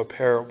this into a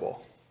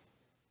parable.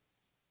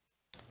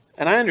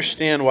 And I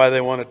understand why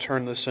they want to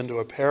turn this into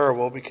a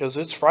parable, because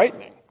it's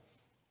frightening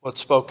what's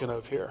spoken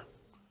of here.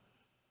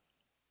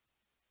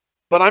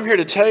 But I'm here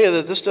to tell you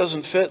that this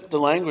doesn't fit the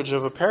language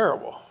of a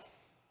parable.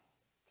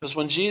 Because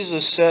when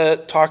Jesus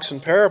talks in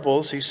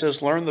parables, he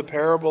says, learn the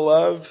parable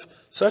of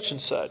such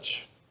and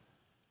such.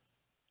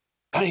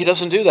 He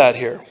doesn't do that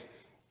here.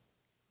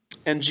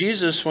 And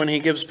Jesus, when he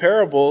gives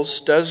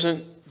parables,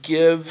 doesn't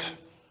give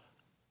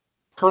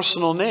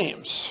personal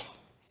names.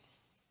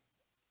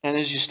 And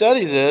as you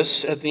study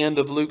this, at the end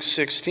of Luke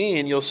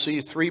 16, you'll see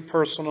 3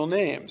 personal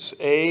names.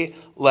 A,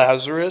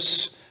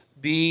 Lazarus.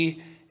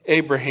 B,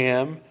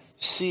 Abraham.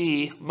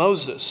 C,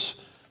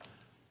 Moses.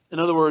 In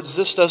other words,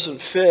 this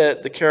doesn't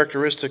fit the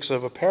characteristics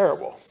of a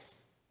parable.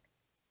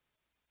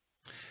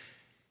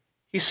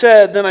 He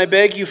said, then I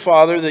beg you,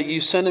 Father, that you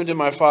send him to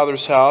my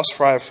father's house,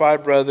 for I have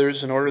 5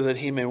 brothers, in order that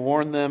he may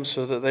warn them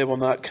so that they will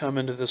not come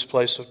into this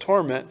place of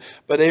torment.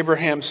 But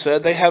Abraham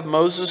said, they have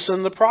Moses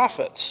and the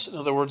prophets. In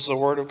other words, the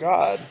word of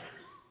God.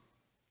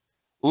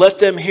 Let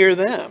them hear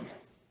them.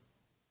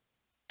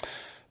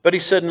 But he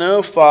said,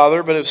 no, Father,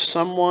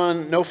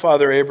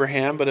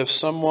 Abraham, but if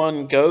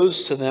someone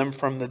goes to them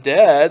from the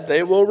dead,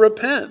 they will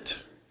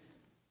repent.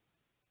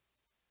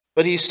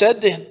 But he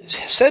said to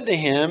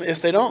him,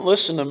 if they don't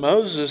listen to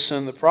Moses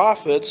and the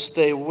prophets,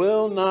 they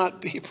will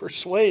not be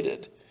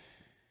persuaded,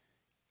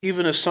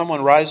 even if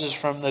someone rises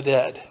from the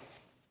dead.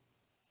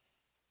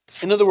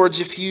 In other words,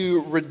 if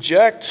you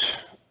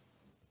reject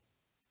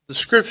the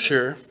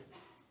scripture,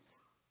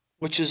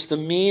 which is the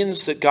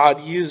means that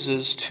God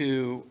uses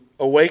to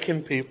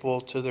awaken people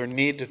to their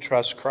need to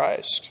trust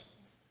Christ.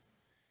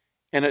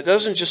 And it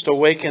doesn't just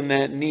awaken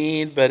that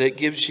need, but it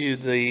gives you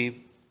the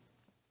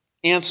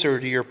answer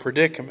to your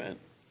predicament,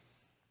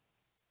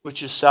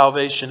 which is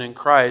salvation in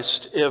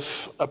Christ.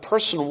 If a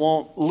person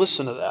won't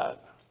listen to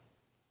that,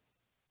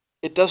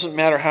 it doesn't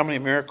matter how many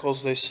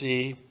miracles they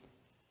see.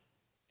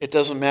 It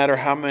doesn't matter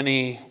how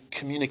many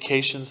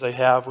communications they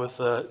have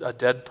with a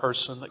dead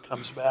person that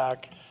comes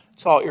back.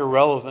 It's all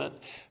irrelevant,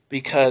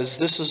 because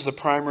this is the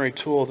primary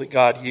tool that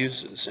God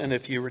uses. And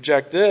if you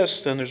reject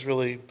this, then there's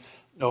really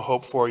no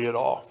hope for you at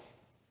all.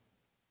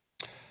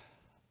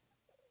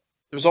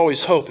 there's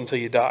always hope until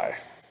you die.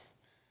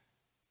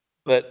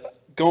 But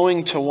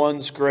going to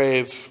one's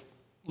grave,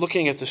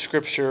 looking at the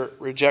scripture,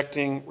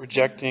 rejecting,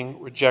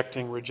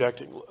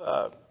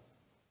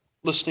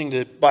 listening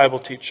to Bible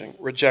teaching,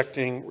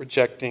 rejecting.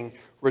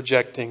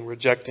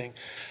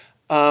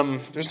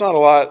 There's not a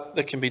lot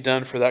that can be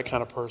done for that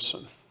kind of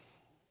person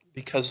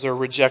because they're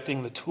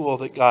rejecting the tool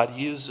that God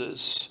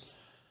uses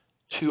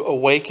to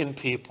awaken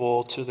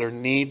people to their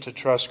need to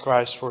trust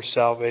Christ for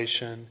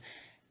salvation.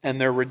 And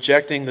they're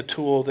rejecting the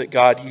tool that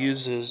God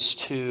uses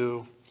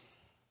to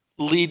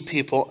lead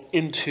people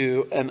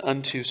into and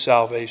unto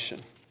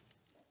salvation.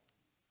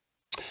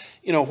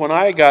 You know, when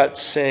I got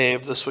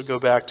saved, this would go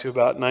back to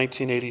about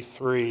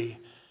 1983,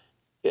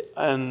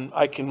 and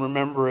I can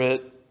remember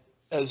it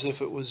as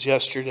if it was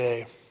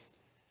yesterday.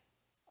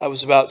 I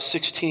was about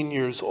 16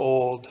 years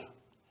old.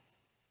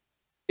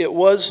 It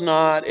was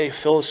not a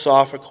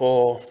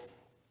philosophical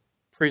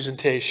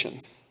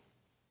presentation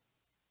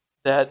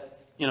that,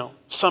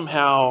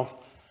 somehow,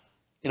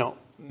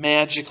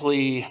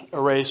 magically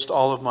erased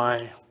all of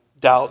my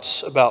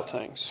doubts about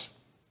things.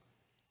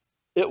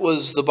 It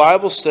was the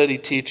Bible study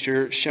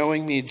teacher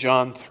showing me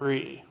John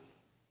 3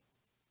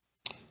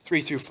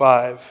 through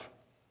 5.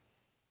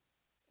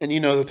 And you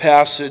know the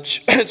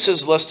passage, it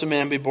says, lest a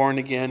man be born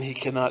again, he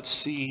cannot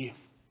see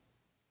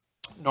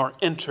nor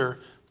enter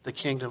the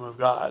kingdom of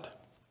God.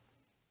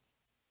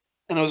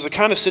 And it was the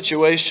kind of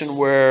situation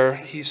where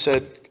he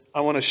said,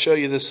 I want to show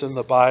you this in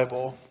the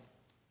Bible.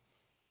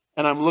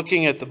 And I'm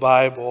looking at the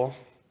Bible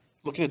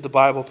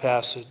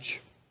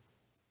passage.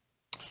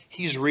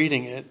 He's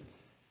reading it.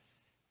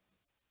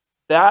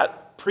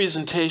 That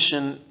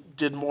presentation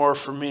did more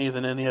for me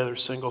than any other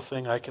single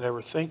thing I could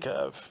ever think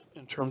of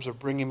in terms of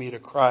bringing me to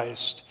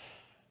Christ.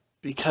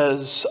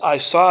 Because I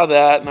saw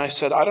that and I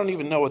said, I don't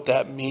even know what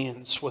that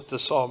means, what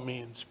this all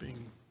means,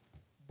 being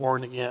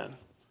born again.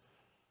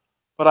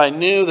 But I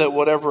knew that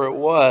whatever it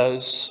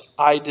was,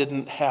 I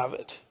didn't have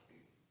it.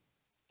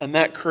 And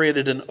that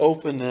created an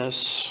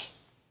openness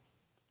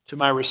to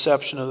my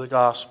reception of the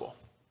gospel.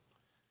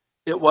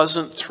 It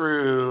wasn't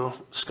through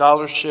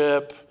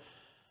scholarship,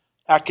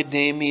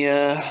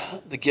 academia,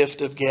 the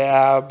gift of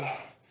gab.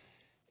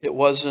 It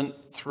wasn't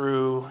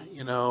through,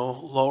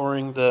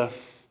 lowering the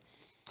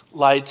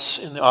lights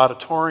in the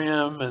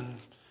auditorium and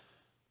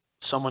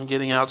someone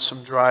getting out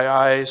some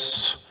dry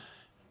ice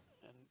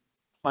and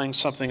playing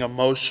something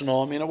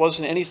emotional. It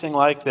wasn't anything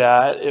like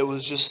that. It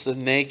was just the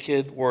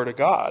naked Word of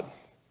God.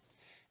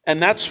 And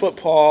that's what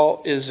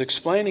Paul is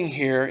explaining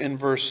here in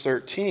verse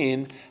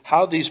 13,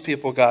 how these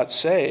people got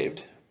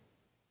saved.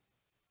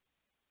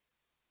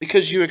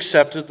 Because you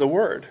accepted the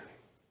Word.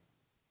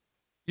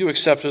 You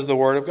accepted the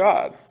Word of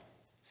God.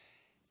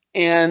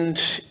 And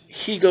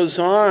he goes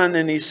on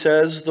and he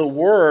says, the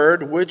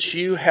Word which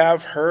you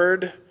have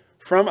heard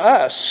from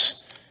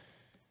us.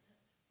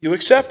 You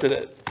accepted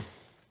it.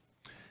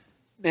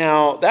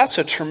 Now, that's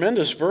a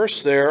tremendous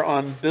verse there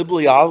on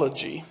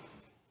bibliology,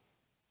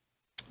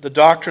 the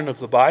doctrine of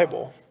the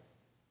Bible.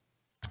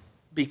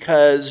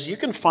 Because you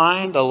can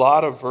find a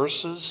lot of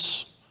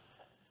verses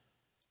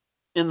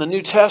in the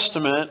New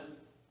Testament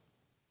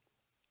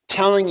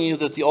telling you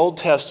that the Old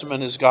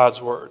Testament is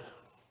God's Word.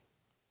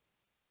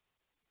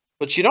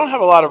 But you don't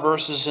have a lot of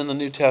verses in the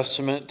New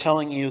Testament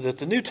telling you that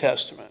the New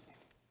Testament,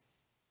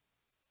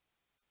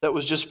 that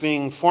was just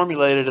being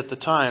formulated at the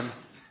time,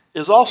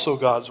 is also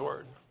God's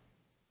Word,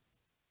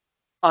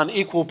 on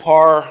equal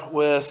par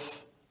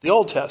with the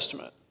Old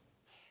Testament.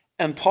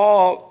 And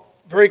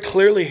Paul very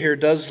clearly here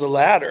does the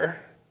latter,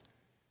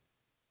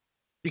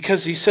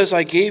 because he says,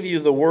 I gave you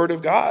the Word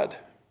of God.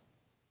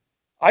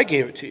 I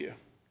gave it to you.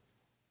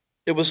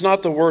 It was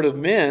not the word of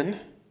men,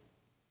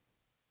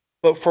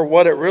 but for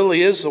what it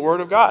really is, the Word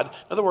of God.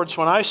 In other words,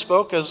 when I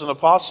spoke as an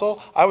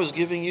apostle, I was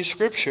giving you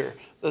Scripture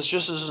that's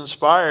just as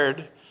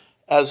inspired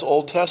as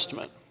Old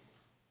Testament.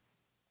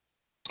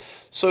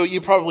 So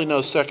you probably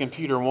know 2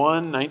 Peter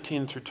 1,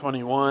 19 through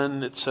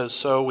 21. It says,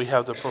 so we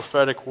have the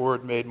prophetic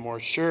word made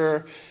more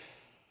sure,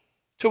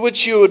 to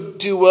which you would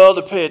do well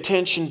to pay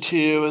attention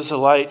to as a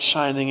light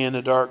shining in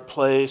a dark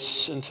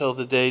place until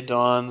the day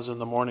dawns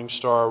and the morning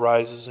star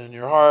arises in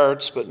your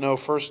hearts. But know,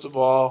 first of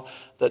all,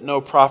 that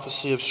no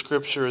prophecy of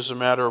Scripture is a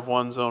matter of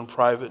one's own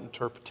private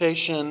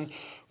interpretation.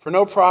 For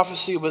no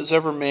prophecy was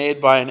ever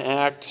made by an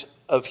act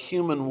of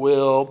human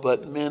will,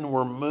 but men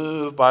were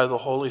moved by the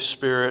Holy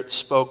Spirit,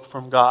 spoke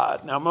from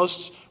God. Now,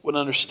 most would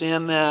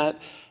understand that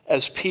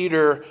as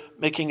Peter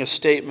making a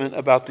statement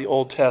about the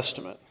Old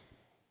Testament.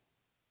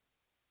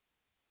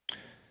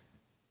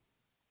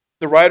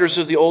 The writers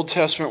of the Old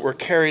Testament were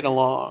carried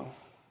along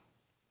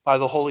by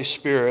the Holy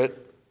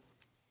Spirit,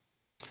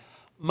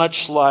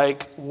 much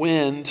like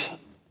wind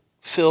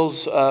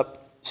fills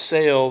up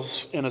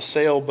sails in a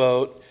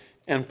sailboat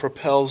and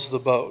propels the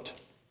boat.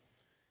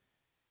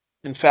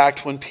 In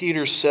fact, when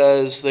Peter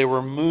says they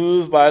were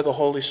moved by the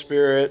Holy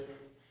Spirit,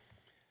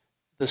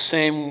 the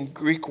same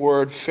Greek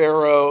word,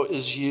 pharaoh,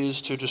 is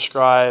used to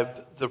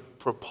describe the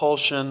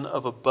propulsion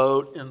of a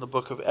boat in the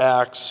book of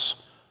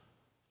Acts,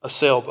 a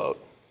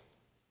sailboat.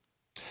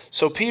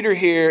 So Peter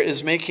here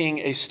is making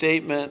a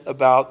statement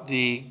about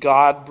the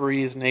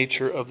God-breathed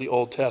nature of the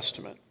Old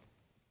Testament.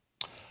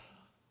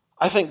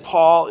 I think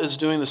Paul is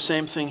doing the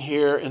same thing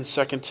here in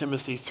 2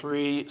 Timothy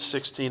 3,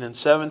 16 and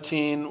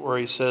 17, where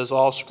he says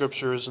all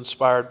Scripture is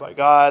inspired by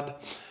God.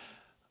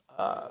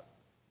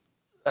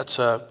 That's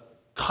a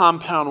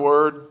compound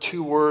word,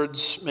 two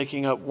words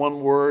making up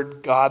one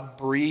word,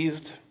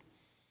 God-breathed.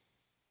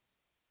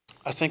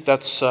 I think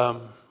that's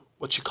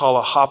what you call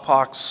a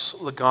hapax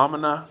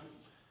legomena,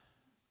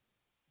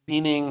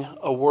 meaning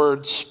a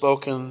word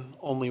spoken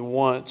only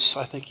once.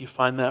 I think you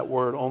find that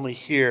word only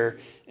here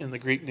in the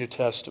Greek New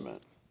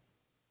Testament.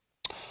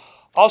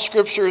 All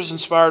Scripture is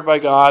inspired by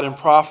God and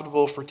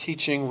profitable for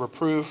teaching,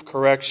 reproof,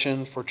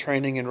 correction, for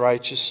training in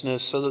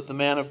righteousness, so that the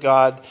man of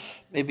God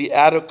may be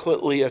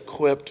adequately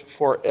equipped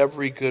for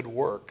every good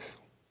work.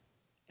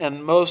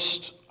 And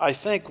most, I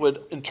think,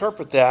 would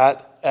interpret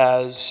that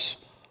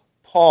as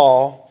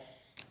Paul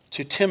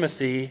to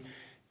Timothy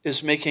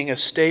is making a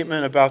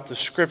statement about the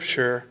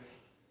Scripture,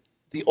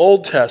 the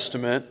Old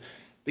Testament,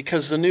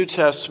 because the New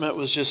Testament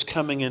was just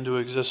coming into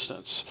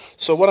existence.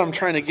 So what I'm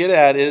trying to get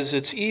at is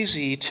it's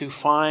easy to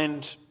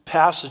find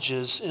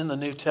passages in the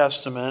New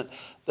Testament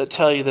that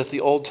tell you that the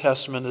Old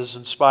Testament is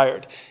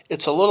inspired.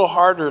 It's a little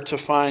harder to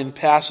find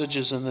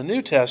passages in the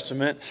New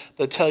Testament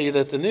that tell you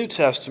that the New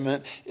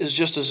Testament is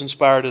just as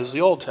inspired as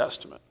the Old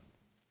Testament.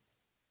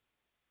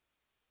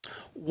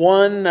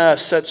 One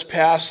such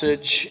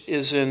passage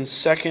is in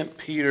 2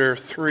 Peter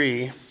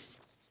 3,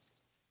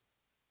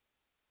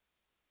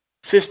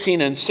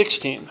 15 and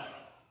 16,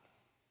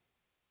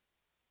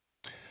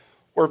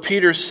 where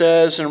Peter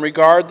says, "And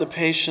regard the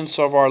patience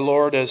of our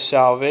Lord as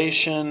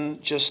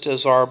salvation, just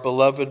as our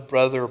beloved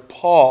brother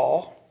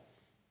Paul."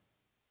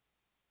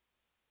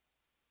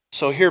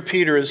 So here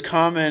Peter is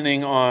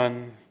commenting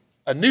on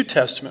a New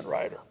Testament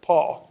writer,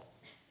 Paul.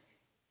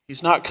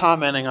 He's not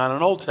commenting on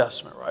an Old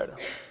Testament writer.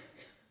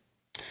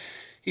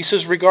 He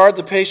says, "Regard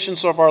the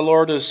patience of our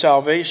Lord as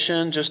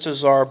salvation, just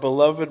as our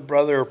beloved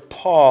brother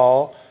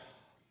Paul,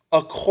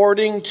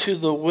 according to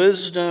the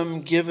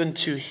wisdom given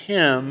to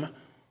him,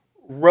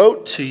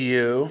 wrote to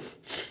you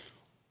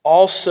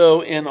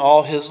also in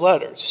all his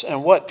letters."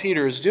 And what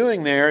Peter is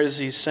doing there is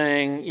he's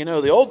saying, you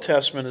know, the Old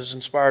Testament is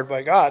inspired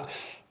by God,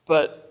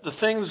 but the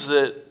things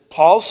that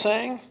Paul's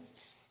saying,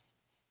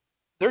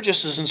 they're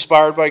just as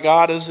inspired by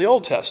God as the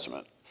Old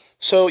Testament.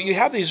 So you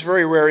have these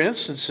very rare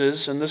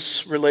instances, and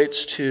this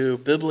relates to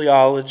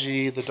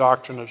bibliology, the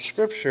doctrine of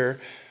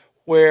Scripture,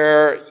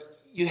 where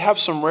you have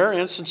some rare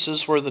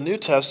instances where the New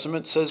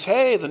Testament says,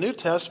 hey, the New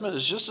Testament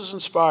is just as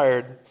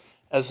inspired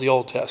as the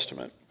Old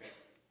Testament.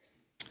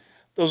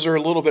 Those are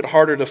a little bit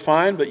harder to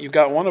find, but you've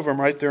got one of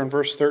them right there in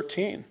verse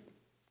 13.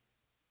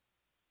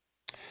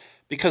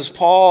 Because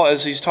Paul,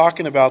 as he's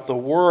talking about the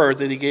word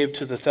that he gave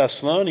to the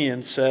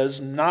Thessalonians,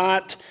 says,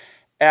 not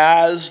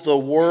as the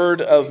word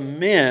of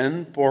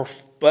men,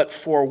 but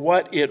for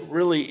what it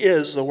really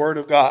is, the word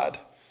of God.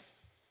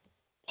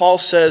 Paul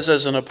says,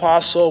 as an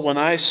apostle, when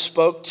I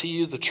spoke to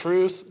you the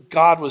truth,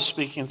 God was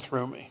speaking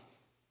through me.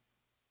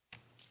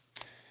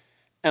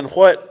 And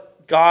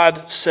what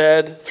God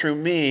said through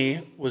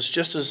me was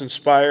just as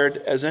inspired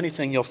as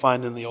anything you'll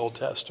find in the Old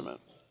Testament.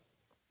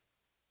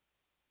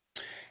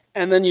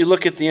 And then you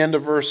look at the end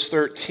of verse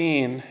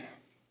 13.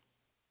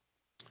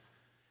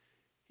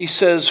 He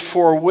says,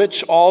 for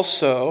which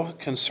also,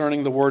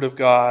 concerning the word of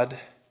God,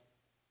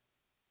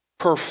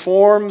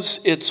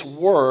 performs its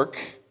work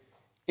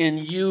in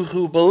you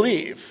who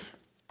believe.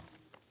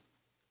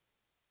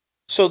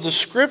 So the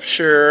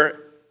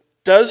Scripture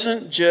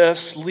doesn't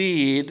just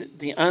lead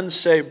the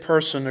unsaved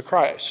person to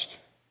Christ.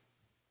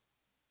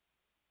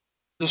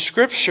 The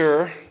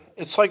Scripture,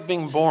 it's like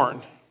being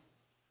born.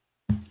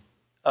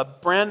 A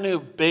brand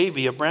new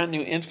baby, a brand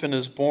new infant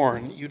is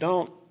born. You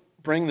don't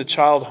bring the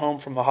child home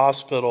from the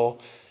hospital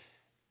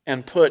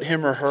and put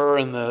him or her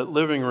in the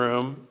living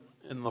room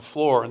in the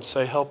floor and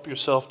say, help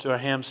yourself to a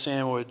ham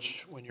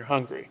sandwich when you're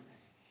hungry.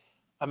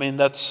 I mean,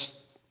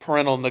 that's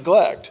parental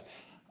neglect.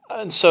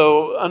 And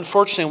so,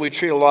 unfortunately, we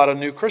treat a lot of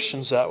new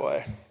Christians that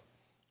way.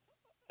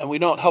 And we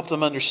don't help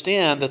them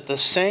understand that the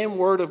same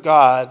Word of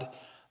God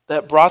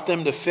that brought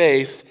them to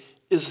faith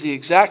is the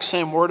exact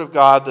same Word of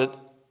God that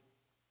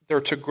they're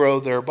to grow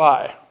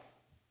thereby.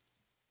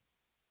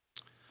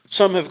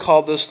 Some have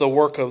called this the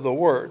work of the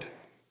Word.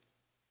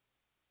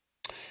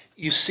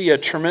 You see a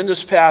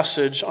tremendous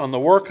passage on the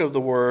work of the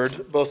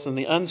Word, both in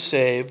the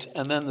unsaved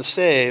and then the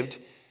saved,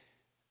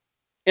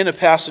 in a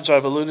passage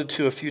I've alluded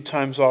to a few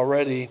times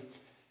already,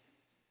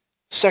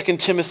 2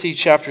 Timothy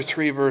chapter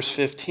 3, verse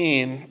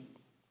 15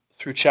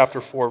 through chapter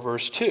 4,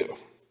 verse 2,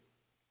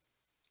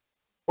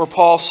 where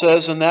Paul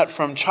says, and that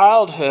from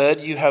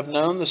childhood you have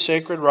known the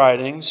sacred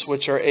writings,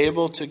 which are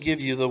able to give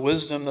you the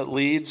wisdom that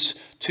leads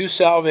to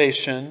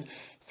salvation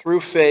through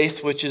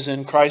faith which is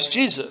in Christ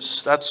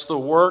Jesus. That's the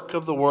work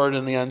of the Word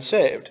in the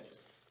unsaved.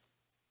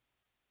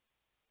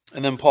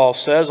 And then Paul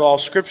says, all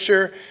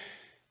Scripture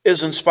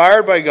is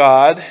inspired by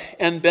God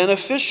and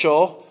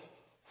beneficial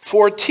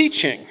for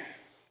teaching.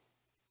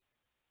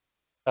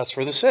 That's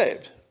for the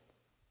saved.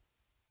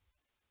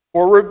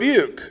 for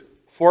rebuke,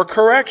 for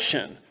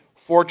correction,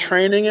 for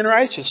training in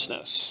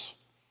righteousness.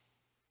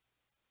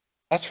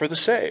 That's for the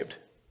saved.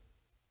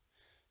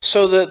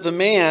 So that the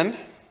man,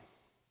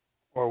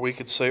 or we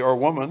could say, or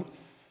woman,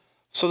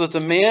 so that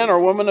the man or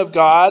woman of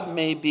God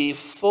may be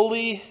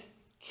fully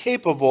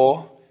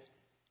capable,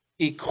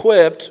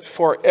 equipped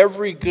for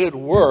every good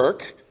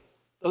work.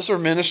 Those are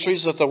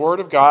ministries that the Word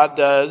of God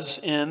does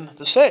in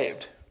the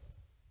saved.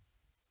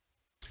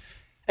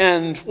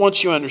 And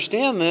once you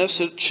understand this,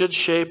 it should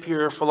shape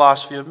your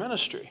philosophy of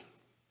ministry.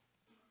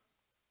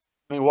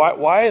 I mean,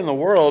 why in the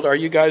world are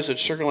you guys at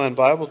Sugarland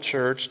Bible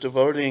Church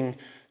devoting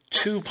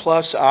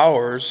 2+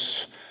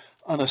 hours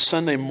on a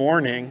Sunday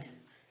morning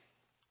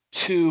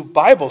to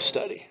Bible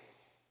study?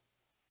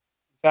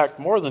 In fact,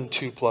 more than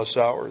 2+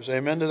 hours.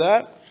 Amen to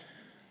that?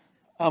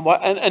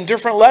 And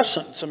different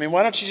lessons. I mean,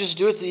 why don't you just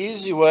do it the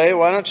easy way?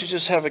 Why don't you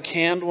just have a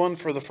canned one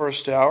for the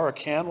first hour, a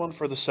canned one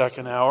for the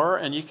second hour,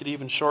 and you could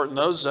even shorten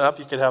those up.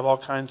 You could have all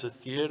kinds of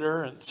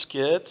theater and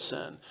skits,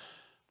 and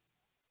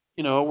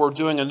we're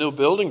doing a new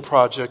building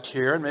project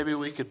here, and maybe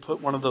we could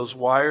put one of those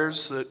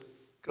wires that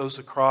goes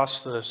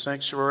across the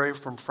sanctuary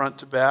from front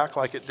to back,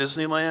 like at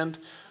Disneyland,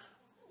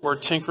 where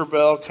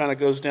Tinkerbell kind of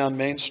goes down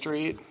Main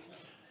Street.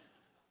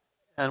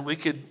 And we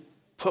could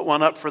put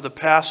one up for the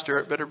pastor.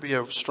 It better be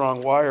a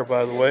strong wire,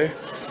 by the way.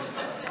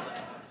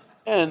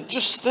 And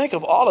just think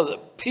of all of the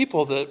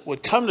people that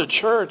would come to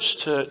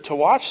church to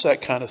watch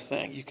that kind of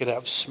thing. You could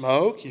have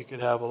smoke, you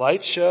could have a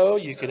light show,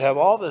 you could have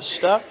all this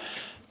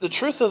stuff. The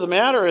truth of the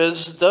matter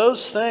is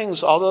those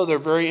things, although they're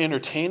very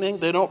entertaining,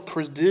 they don't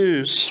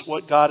produce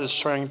what God is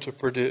trying to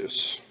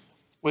produce,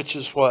 which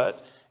is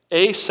what?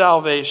 A,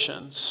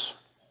 salvations,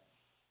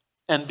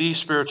 and B,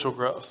 spiritual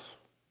growth.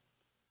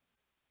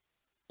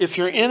 If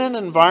you're in an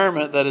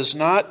environment that is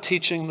not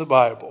teaching the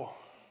Bible,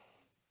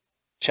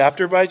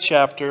 chapter by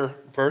chapter,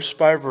 verse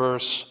by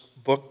verse,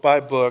 book by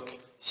book,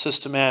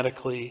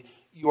 systematically,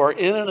 you are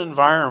in an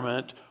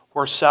environment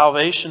where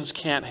salvations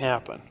can't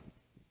happen.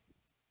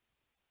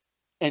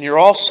 And you're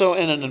also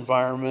in an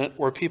environment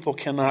where people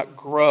cannot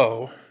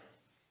grow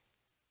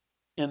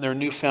in their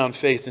newfound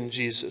faith in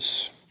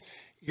Jesus.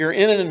 You're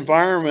in an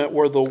environment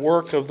where the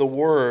work of the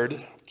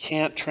Word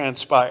can't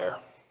transpire.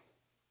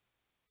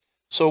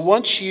 So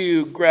once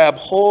you grab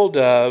hold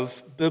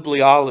of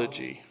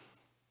bibliology,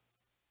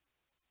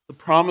 the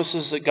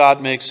promises that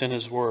God makes in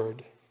His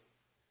Word,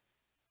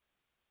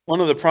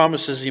 one of the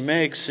promises He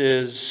makes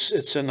is,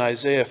 it's in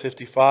Isaiah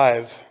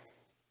 55.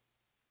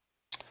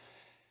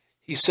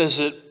 He says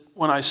that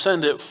when I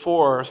send it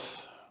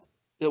forth,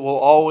 it will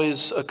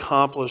always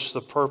accomplish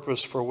the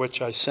purpose for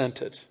which I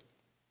sent it.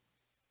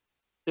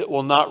 It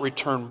will not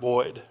return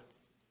void.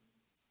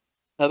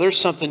 Now there's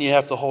something you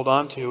have to hold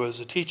on to as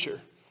a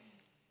teacher.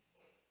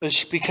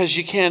 It's because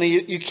you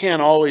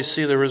can't always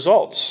see the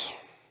results.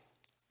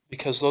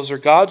 Because those are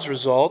God's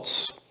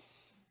results,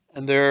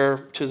 and they're,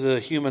 to the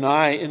human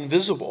eye,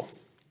 invisible.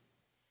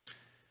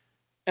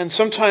 And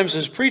sometimes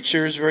as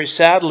preachers, very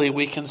sadly,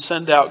 we can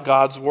send out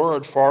God's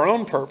word for our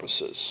own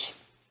purposes.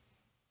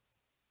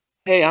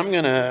 Hey, I'm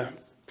going to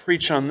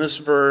preach on this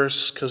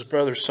verse because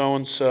brother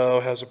so-and-so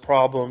has a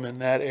problem in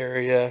that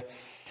area,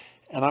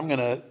 and I'm going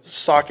to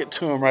sock it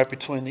to him right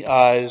between the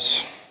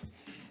eyes,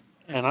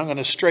 and I'm going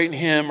to straighten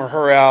him or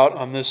her out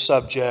on this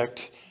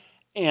subject.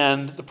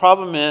 And the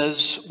problem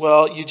is,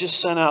 well, you just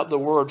sent out the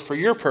word for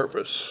your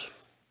purpose.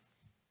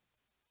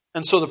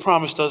 And so the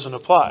promise doesn't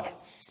apply.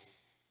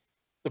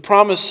 The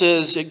promise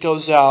is it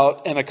goes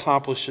out and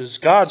accomplishes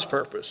God's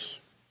purpose.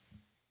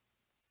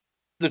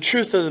 The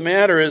truth of the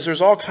matter is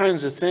there's all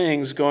kinds of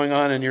things going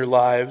on in your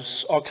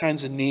lives, all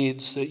kinds of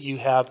needs that you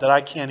have that I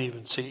can't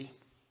even see.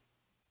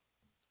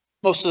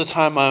 Most of the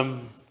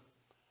time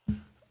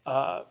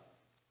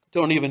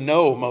don't even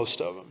know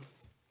most of them.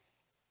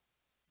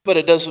 But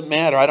it doesn't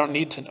matter. I don't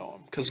need to know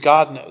them because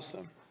God knows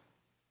them.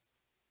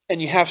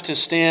 And you have to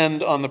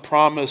stand on the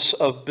promise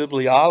of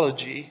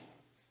bibliology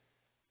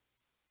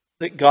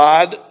that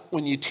God,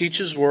 when you teach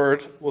His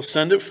word, will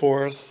send it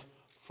forth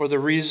for the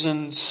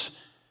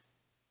reasons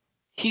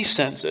He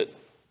sends it.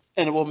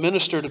 And it will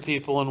minister to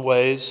people in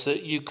ways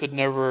that you could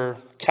never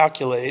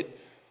calculate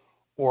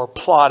or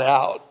plot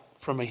out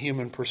from a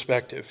human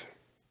perspective.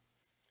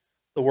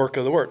 The work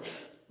of the word.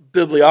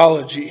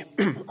 Bibliology,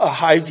 a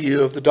high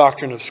view of the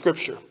doctrine of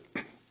Scripture.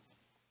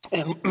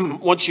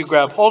 And once you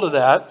grab hold of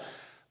that,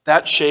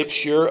 that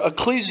shapes your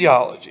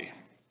ecclesiology,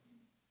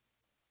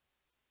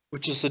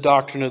 which is the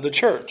doctrine of the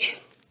church.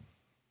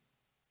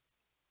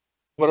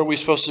 What are we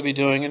supposed to be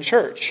doing in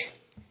church?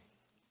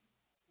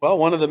 Well,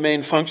 one of the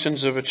main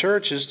functions of a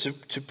church is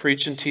to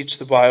preach and teach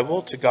the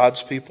Bible to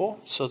God's people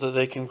so that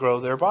they can grow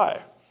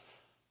thereby.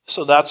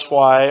 So that's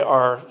why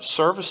our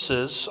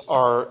services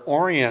are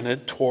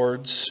oriented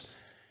towards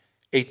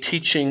a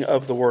teaching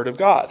of the Word of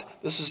God.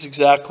 This is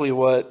exactly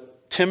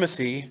what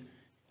Timothy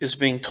is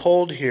being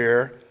told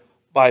here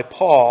by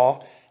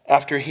Paul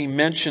after he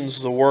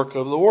mentions the work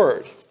of the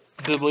Word,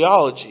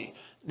 bibliology.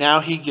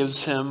 Now he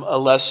gives him a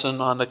lesson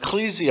on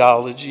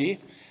ecclesiology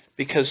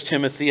because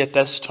Timothy at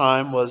this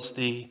time was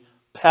the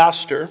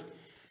pastor.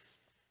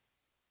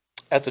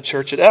 at the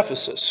church at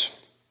Ephesus.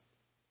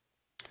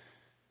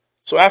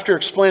 So after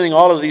explaining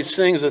all of these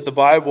things that the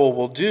Bible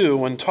will do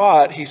when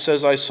taught, he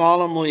says, I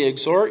solemnly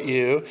exhort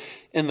you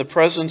in the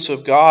presence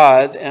of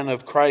God and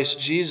of Christ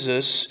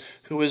Jesus,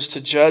 who is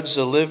to judge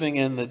the living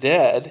and the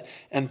dead,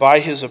 and by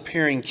his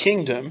appearing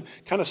kingdom.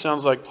 Kind of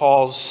sounds like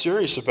Paul's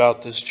serious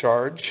about this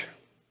charge.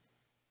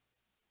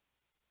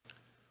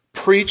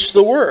 Preach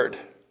the word.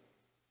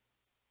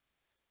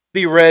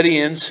 Be ready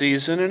in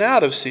season and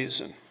out of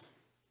season. In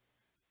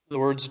other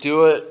words,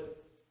 do it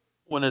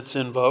when it's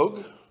in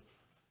vogue,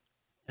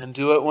 and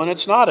do it when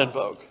it's not in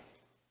vogue.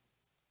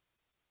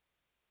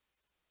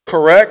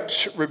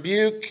 Correct,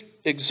 rebuke,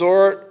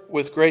 exhort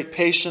with great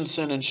patience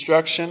and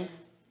instruction.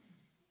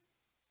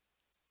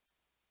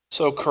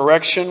 So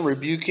correction,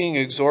 rebuking,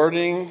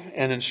 exhorting,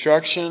 and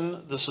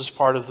instruction, this is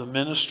part of the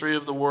ministry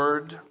of the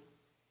word.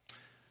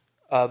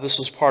 This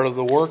is part of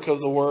the work of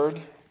the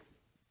word.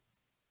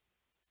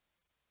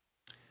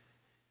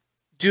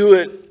 Do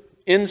it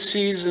in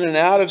season and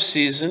out of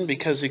season,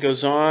 because he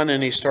goes on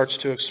and he starts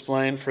to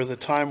explain, for the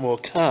time will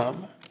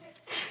come.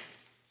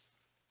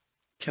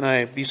 Can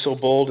I be so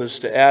bold as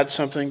to add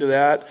something to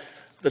that?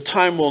 The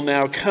time will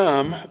now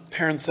come,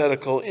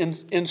 parenthetical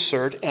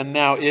insert, and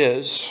now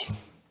is.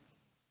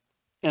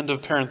 End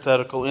of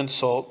parenthetical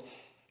insert.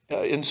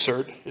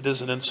 It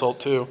is an insult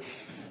too.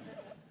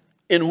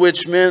 In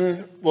which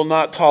men will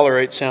not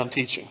tolerate sound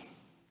teaching,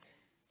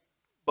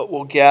 but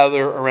will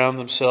gather around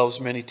themselves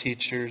many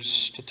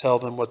teachers to tell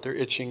them what their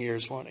itching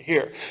ears want to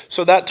hear.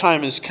 So that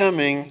time is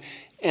coming,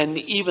 and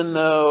even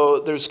though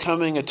there's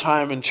coming a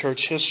time in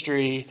church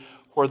history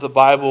where the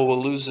Bible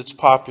will lose its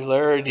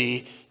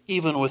popularity,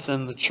 even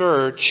within the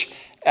church,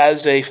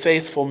 as a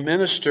faithful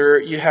minister,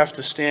 you have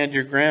to stand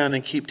your ground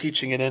and keep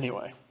teaching it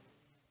anyway.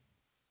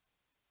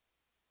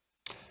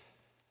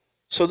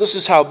 So this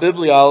is how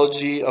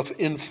bibliology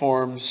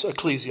informs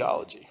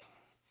ecclesiology.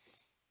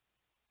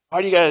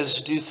 Why do you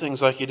guys do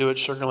things like you do at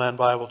Sugarland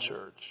Bible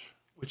Church,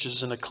 which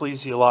is an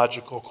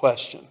ecclesiological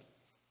question?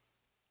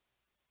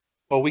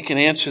 Well, we can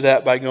answer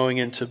that by going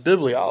into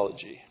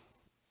bibliology.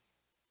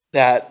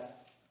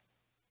 That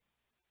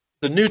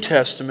the New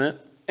Testament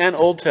and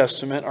Old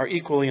Testament are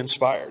equally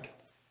inspired.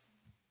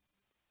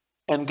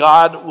 And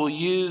God will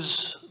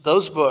use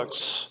those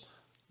books,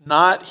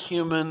 not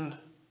human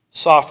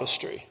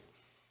sophistry,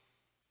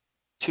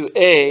 to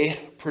A,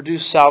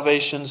 produce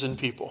salvations in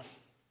people,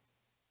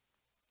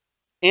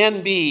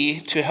 and B,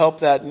 to help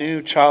that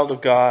new child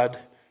of God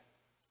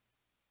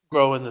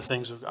grow in the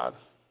things of God.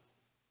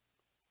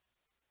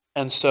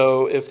 And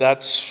so if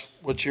that's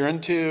what you're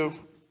into,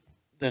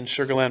 then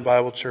Sugarland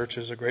Bible Church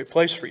is a great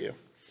place for you.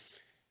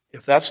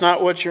 If that's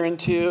not what you're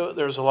into,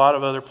 there's a lot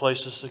of other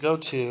places to go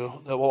to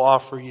that will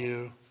offer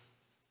you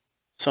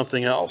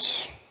something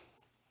else,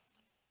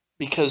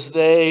 because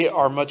they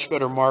are much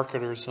better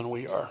marketers than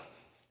we are.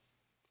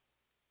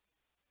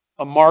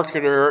 A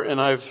marketer, and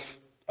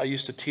I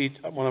used to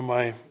teach, one of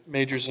my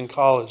majors in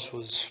college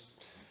was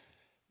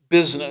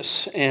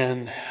business,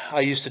 and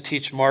I used to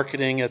teach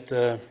marketing at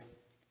the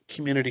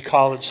community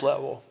college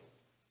level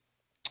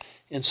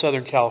in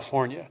Southern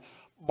California.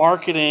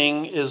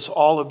 Marketing is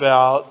all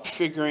about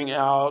figuring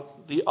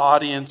out the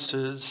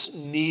audience's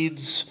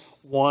needs,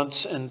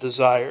 wants, and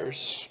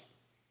desires,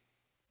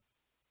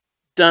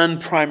 done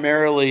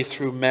primarily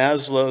through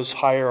Maslow's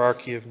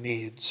hierarchy of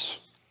needs.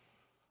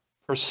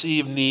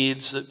 Perceived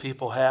needs that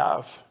people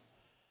have,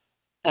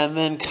 and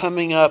then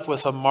coming up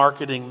with a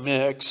marketing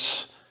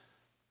mix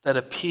that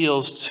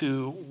appeals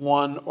to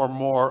one or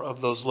more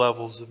of those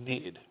levels of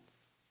need.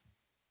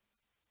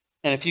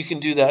 And if you can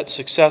do that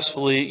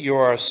successfully, you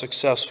are a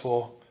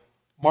successful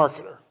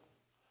marketer.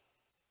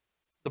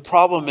 The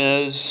problem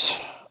is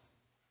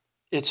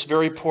it's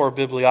very poor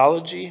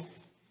bibliology,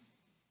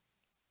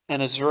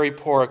 and it's very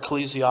poor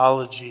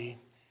ecclesiology,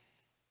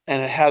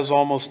 and it has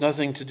almost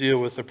nothing to do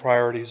with the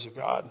priorities of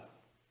God.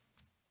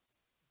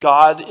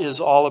 God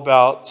is all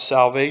about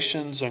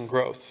salvations and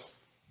growth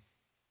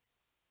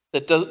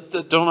that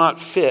do not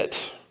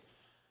fit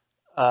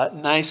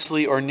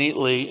nicely or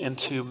neatly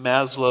into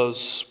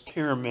Maslow's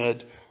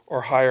pyramid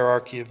or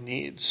hierarchy of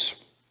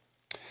needs.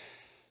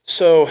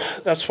 So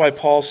that's why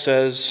Paul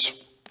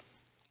says,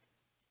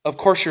 of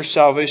course your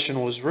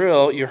salvation was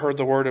real. You heard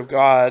the word of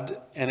God,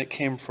 and it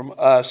came from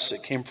us.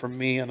 It came from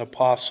me, an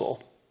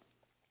apostle.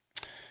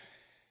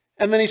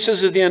 And then he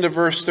says at the end of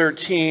verse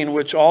 13,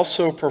 which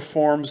also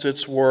performs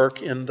its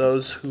work in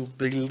those who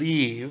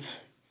believe.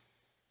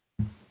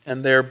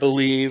 And there,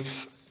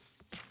 believe,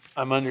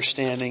 I'm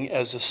understanding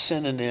as a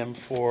synonym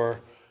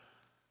for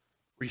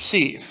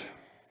receive.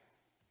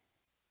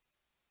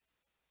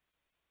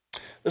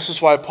 This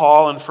is why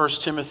Paul in 1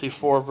 Timothy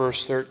 4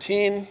 verse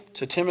 13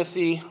 to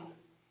Timothy,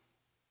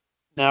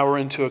 now we're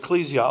into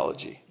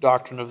ecclesiology,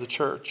 doctrine of the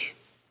church,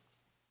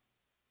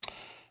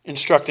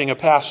 instructing a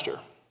pastor.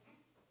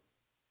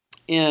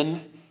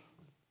 In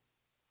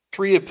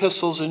 3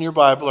 epistles in your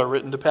Bible are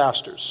written to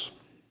pastors.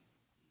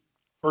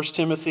 1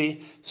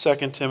 Timothy, 2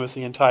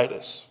 Timothy, and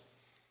Titus.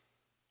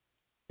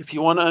 If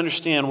you want to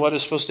understand what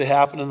is supposed to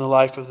happen in the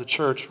life of the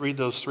church, read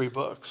those 3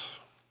 books.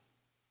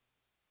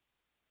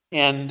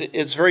 And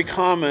it's very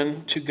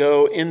common to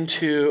go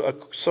into a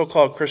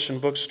so-called Christian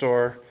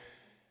bookstore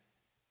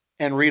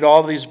and read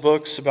all these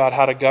books about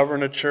how to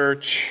govern a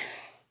church,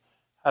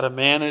 how to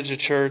manage a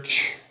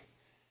church,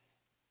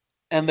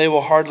 and they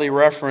will hardly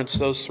reference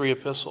those 3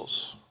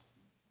 epistles.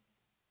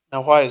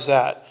 Now, why is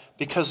that?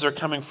 Because they're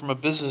coming from a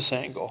business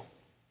angle.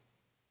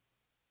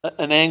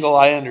 An angle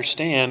I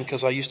understand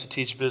because I used to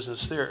teach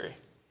business theory.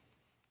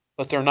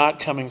 But they're not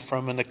coming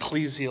from an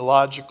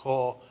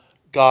ecclesiological,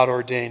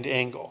 God-ordained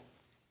angle.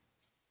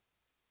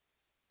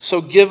 So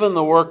given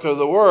the work of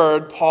the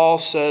word, Paul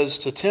says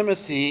to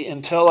Timothy,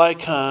 until I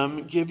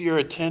come, give your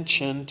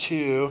attention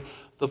to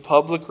the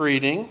public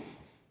reading,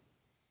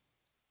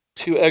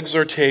 to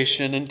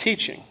exhortation and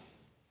teaching.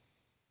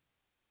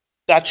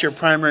 That's your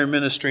primary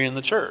ministry in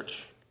the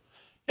church.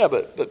 Yeah,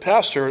 but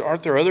Pastor,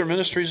 aren't there other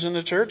ministries in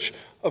the church?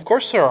 Of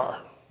course there are.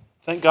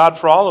 Thank God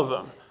for all of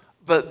them.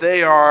 But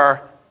they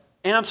are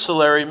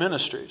ancillary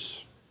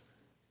ministries.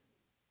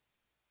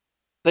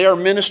 They are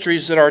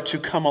ministries that are to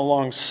come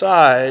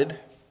alongside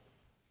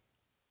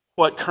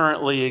what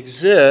currently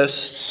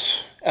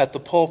exists at the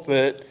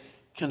pulpit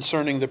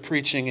concerning the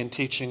preaching and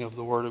teaching of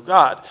the Word of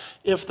God.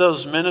 If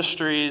those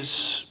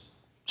ministries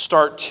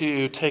start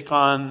to take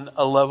on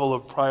a level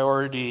of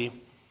priority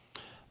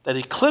that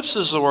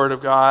eclipses the Word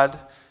of God,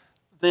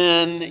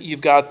 then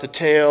you've got the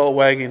tail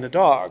wagging the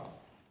dog,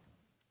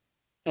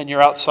 and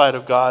you're outside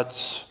of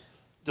God's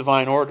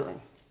divine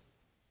ordering.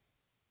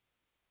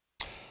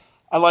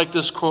 I like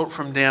this quote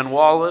from Dan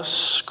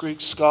Wallace,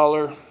 Greek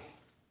scholar.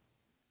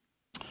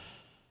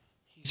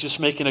 He's just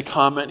making a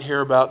comment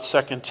here about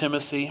 2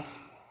 Timothy.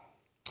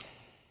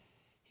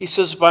 He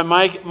says, by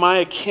my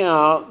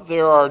account,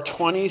 there are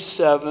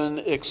 27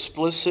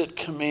 explicit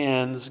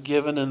commands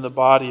given in the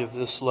body of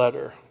this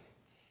letter.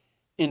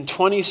 In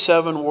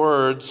 27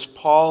 words,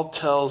 Paul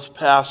tells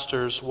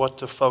pastors what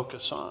to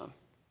focus on,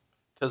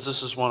 because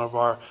this is one of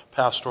our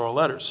pastoral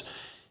letters.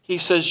 He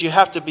says you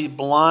have to be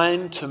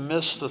blind to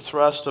miss the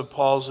thrust of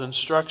Paul's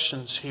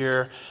instructions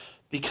here,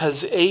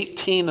 because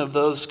 18 of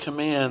those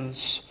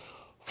commands,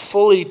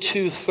 fully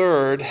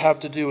 2/3, have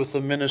to do with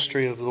the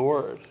ministry of the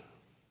word.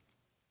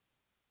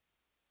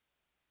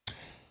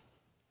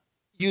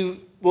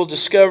 You will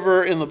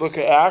discover in the book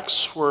of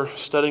Acts, we're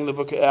studying the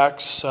book of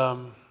Acts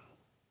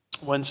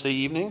Wednesday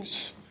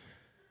evenings.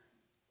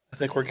 I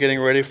think we're getting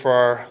ready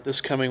for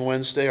this coming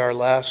Wednesday, our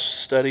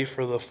last study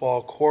for the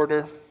fall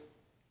quarter.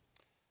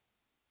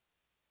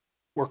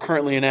 We're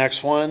currently in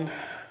Acts 1,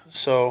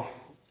 so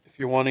if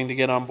you're wanting to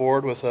get on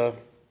board with a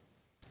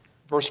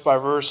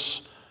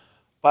verse-by-verse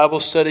Bible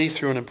study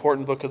through an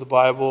important book of the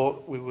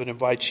Bible, we would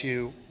invite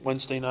you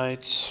Wednesday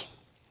nights,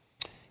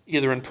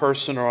 either in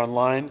person or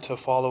online, to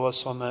follow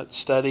us on that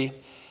study.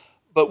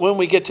 But when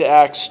we get to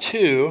Acts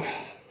 2,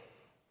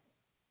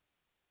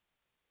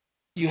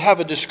 you have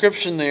a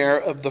description there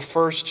of the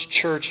first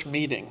church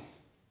meeting.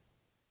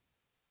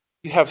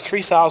 You have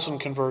 3,000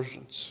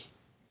 conversions.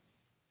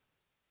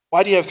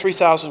 Why do you have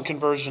 3,000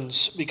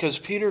 conversions? Because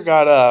Peter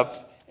got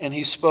up and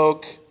he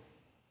spoke,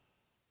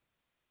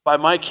 by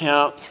my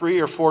count, 3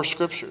 or 4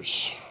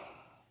 scriptures.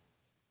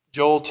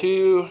 Joel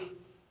 2,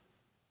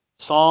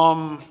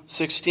 Psalm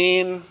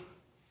 16,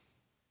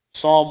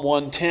 Psalm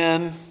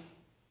 110,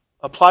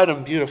 applied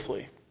them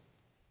beautifully.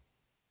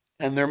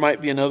 And there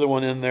might be another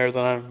one in there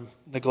that I'm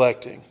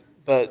neglecting.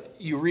 But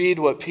you read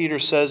what Peter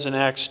says in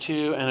Acts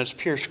 2, and it's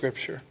pure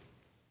scripture.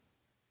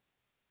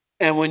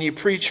 And when you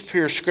preach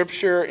pure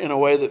scripture in a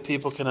way that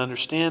people can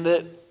understand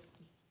it,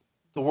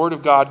 the word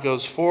of God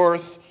goes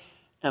forth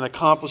and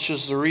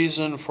accomplishes the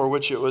reason for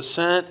which it was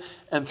sent,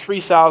 and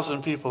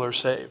 3,000 people are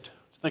saved.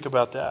 Think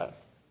about that.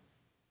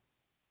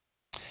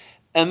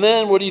 And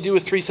then what do you do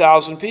with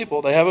 3,000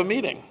 people? They have a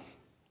meeting.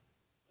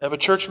 They have a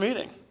church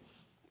meeting.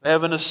 They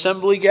have an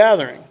assembly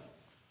gathering.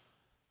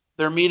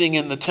 They're meeting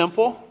in the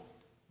temple,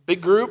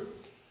 big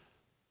group.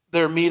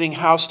 They're meeting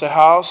house to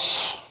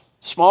house,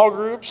 small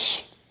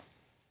groups.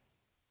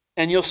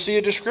 And you'll see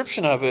a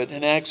description of it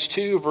in Acts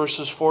 2,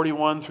 verses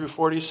 41 through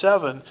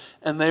 47.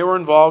 And they were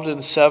involved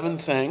in 7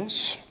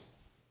 things.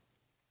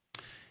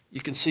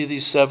 You can see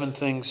these 7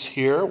 things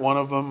here. One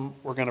of them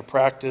we're going to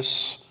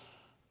practice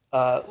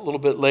a little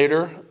bit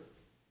later,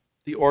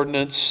 the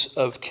ordinance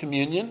of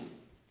communion.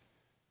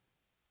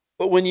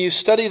 But when you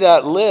study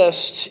that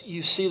list,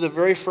 you see the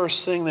very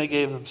first thing they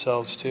gave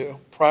themselves to.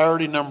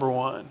 Priority number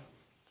 1.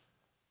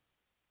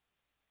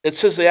 It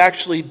says they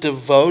actually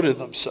devoted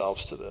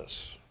themselves to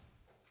this.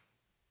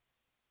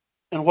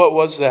 And what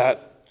was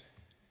that?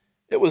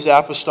 It was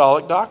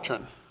apostolic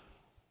doctrine.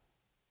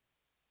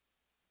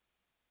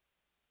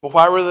 Well,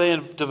 why were they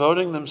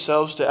devoting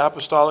themselves to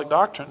apostolic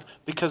doctrine?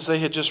 Because they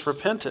had just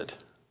repented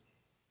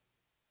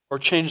or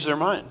changed their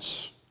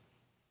minds.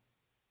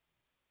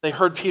 They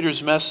heard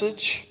Peter's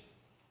message.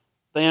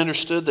 They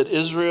understood that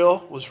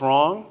Israel was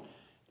wrong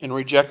in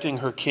rejecting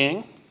her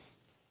king.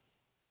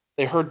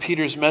 They heard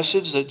Peter's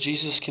message that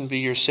Jesus can be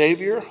your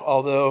Savior,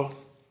 although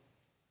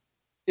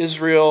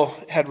Israel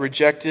had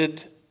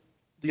rejected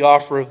the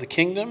offer of the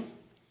kingdom.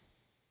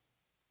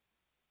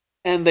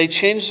 And they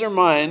changed their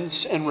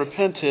minds and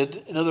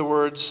repented. In other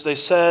words, they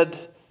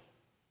said,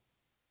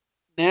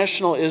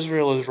 national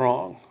Israel is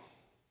wrong.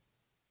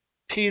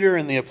 Peter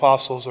and the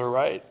apostles are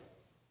right.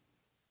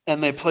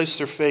 And they placed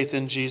their faith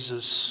in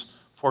Jesus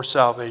for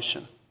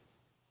salvation.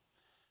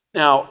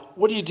 Now,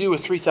 what do you do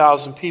with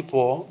 3,000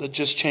 people that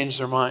just changed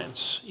their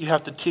minds? You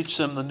have to teach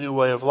them the new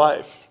way of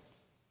life.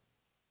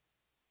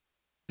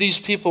 These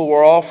people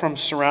were all from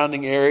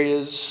surrounding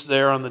areas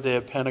there on the day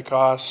of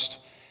Pentecost.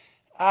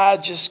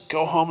 Just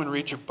go home and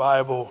read your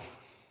Bible.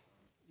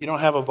 You don't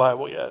have a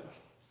Bible yet.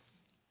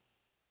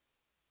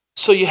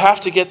 So you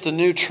have to get the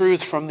new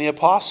truth from the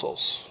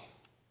apostles.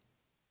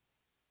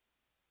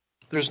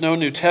 There's no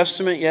New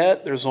Testament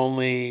yet. There's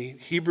only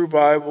Hebrew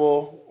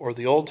Bible or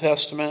the Old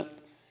Testament.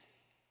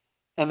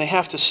 And they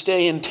have to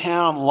stay in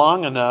town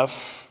long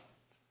enough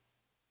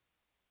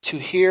to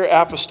hear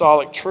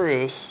apostolic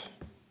truth,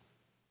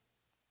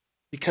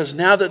 because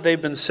now that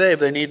they've been saved,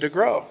 they need to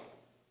grow.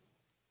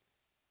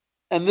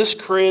 And this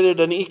created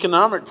an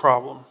economic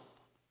problem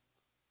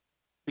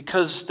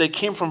because they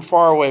came from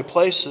faraway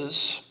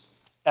places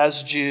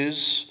as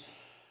Jews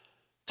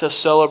to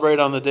celebrate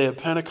on the day of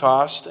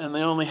Pentecost, and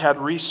they only had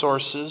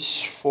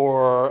resources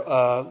for,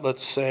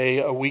 let's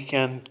say, a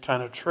weekend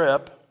kind of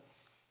trip.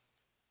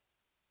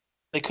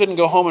 They couldn't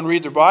go home and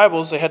read their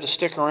Bibles. They had to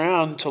stick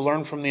around to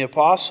learn from the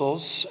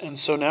apostles, and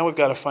so now we've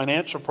got a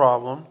financial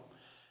problem.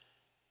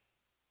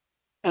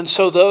 And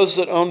so those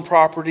that owned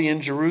property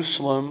in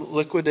Jerusalem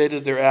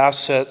liquidated their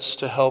assets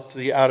to help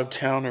the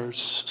out-of-towners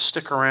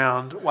stick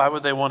around. Why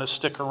would they want to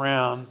stick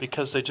around?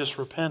 Because they just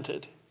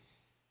repented.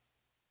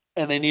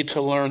 And they need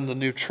to learn the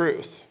new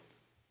truth.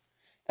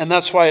 And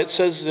that's why it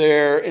says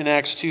there in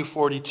Acts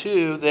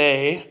 2:42,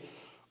 they,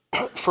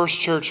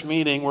 first church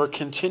meeting, were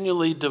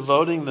continually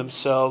devoting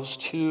themselves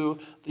to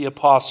the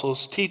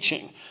apostles'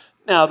 teaching.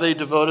 Now, they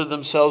devoted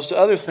themselves to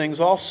other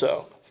things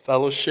also.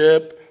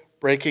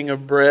 Fellowship, breaking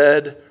of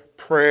bread,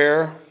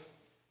 prayer,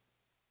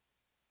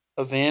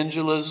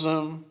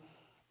 evangelism,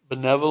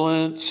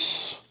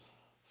 benevolence,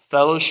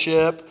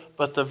 fellowship.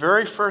 But the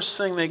very first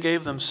thing they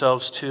gave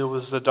themselves to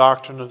was the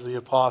doctrine of the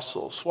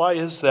apostles. Why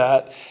is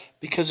that?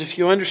 Because if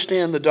you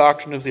understand the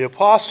doctrine of the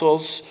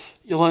apostles,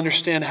 you'll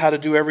understand how to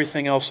do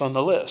everything else on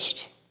the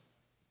list.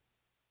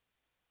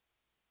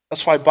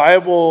 That's why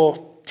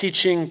Bible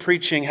teaching,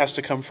 preaching has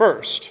to come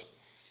first.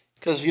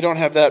 Because if you don't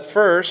have that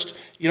first,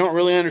 you don't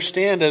really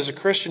understand as a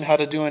Christian how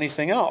to do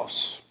anything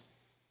else.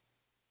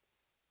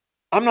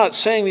 I'm not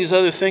saying these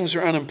other things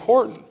are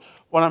unimportant.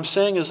 What I'm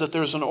saying is that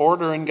there's an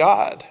order in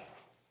God.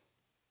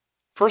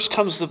 First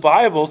comes the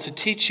Bible to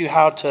teach you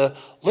how to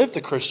live the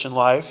Christian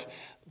life.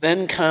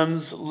 Then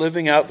comes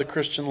living out the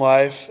Christian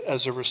life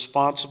as a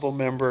responsible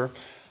member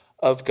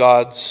of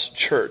God's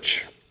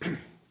church.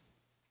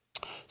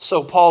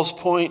 So Paul's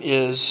point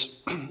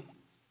is,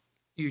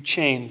 you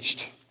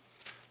changed.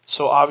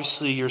 So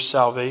obviously your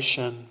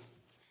salvation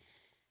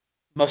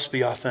must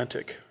be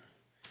authentic.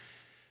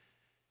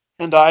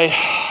 And I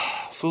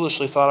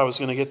foolishly thought I was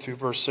going to get through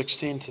verse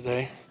 16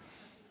 today.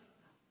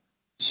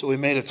 So we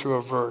made it through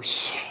a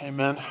verse.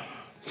 Amen.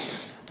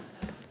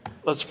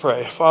 Let's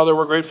pray. Father,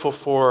 we're grateful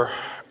for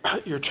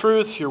your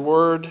truth, your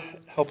word.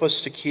 Help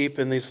us to keep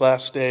in these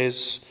last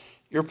days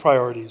your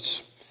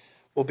priorities.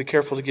 We'll be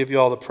careful to give you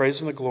all the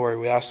praise and the glory.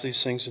 We ask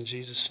these things in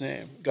Jesus'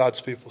 name.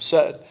 God's people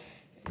said,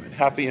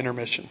 happy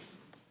intermission.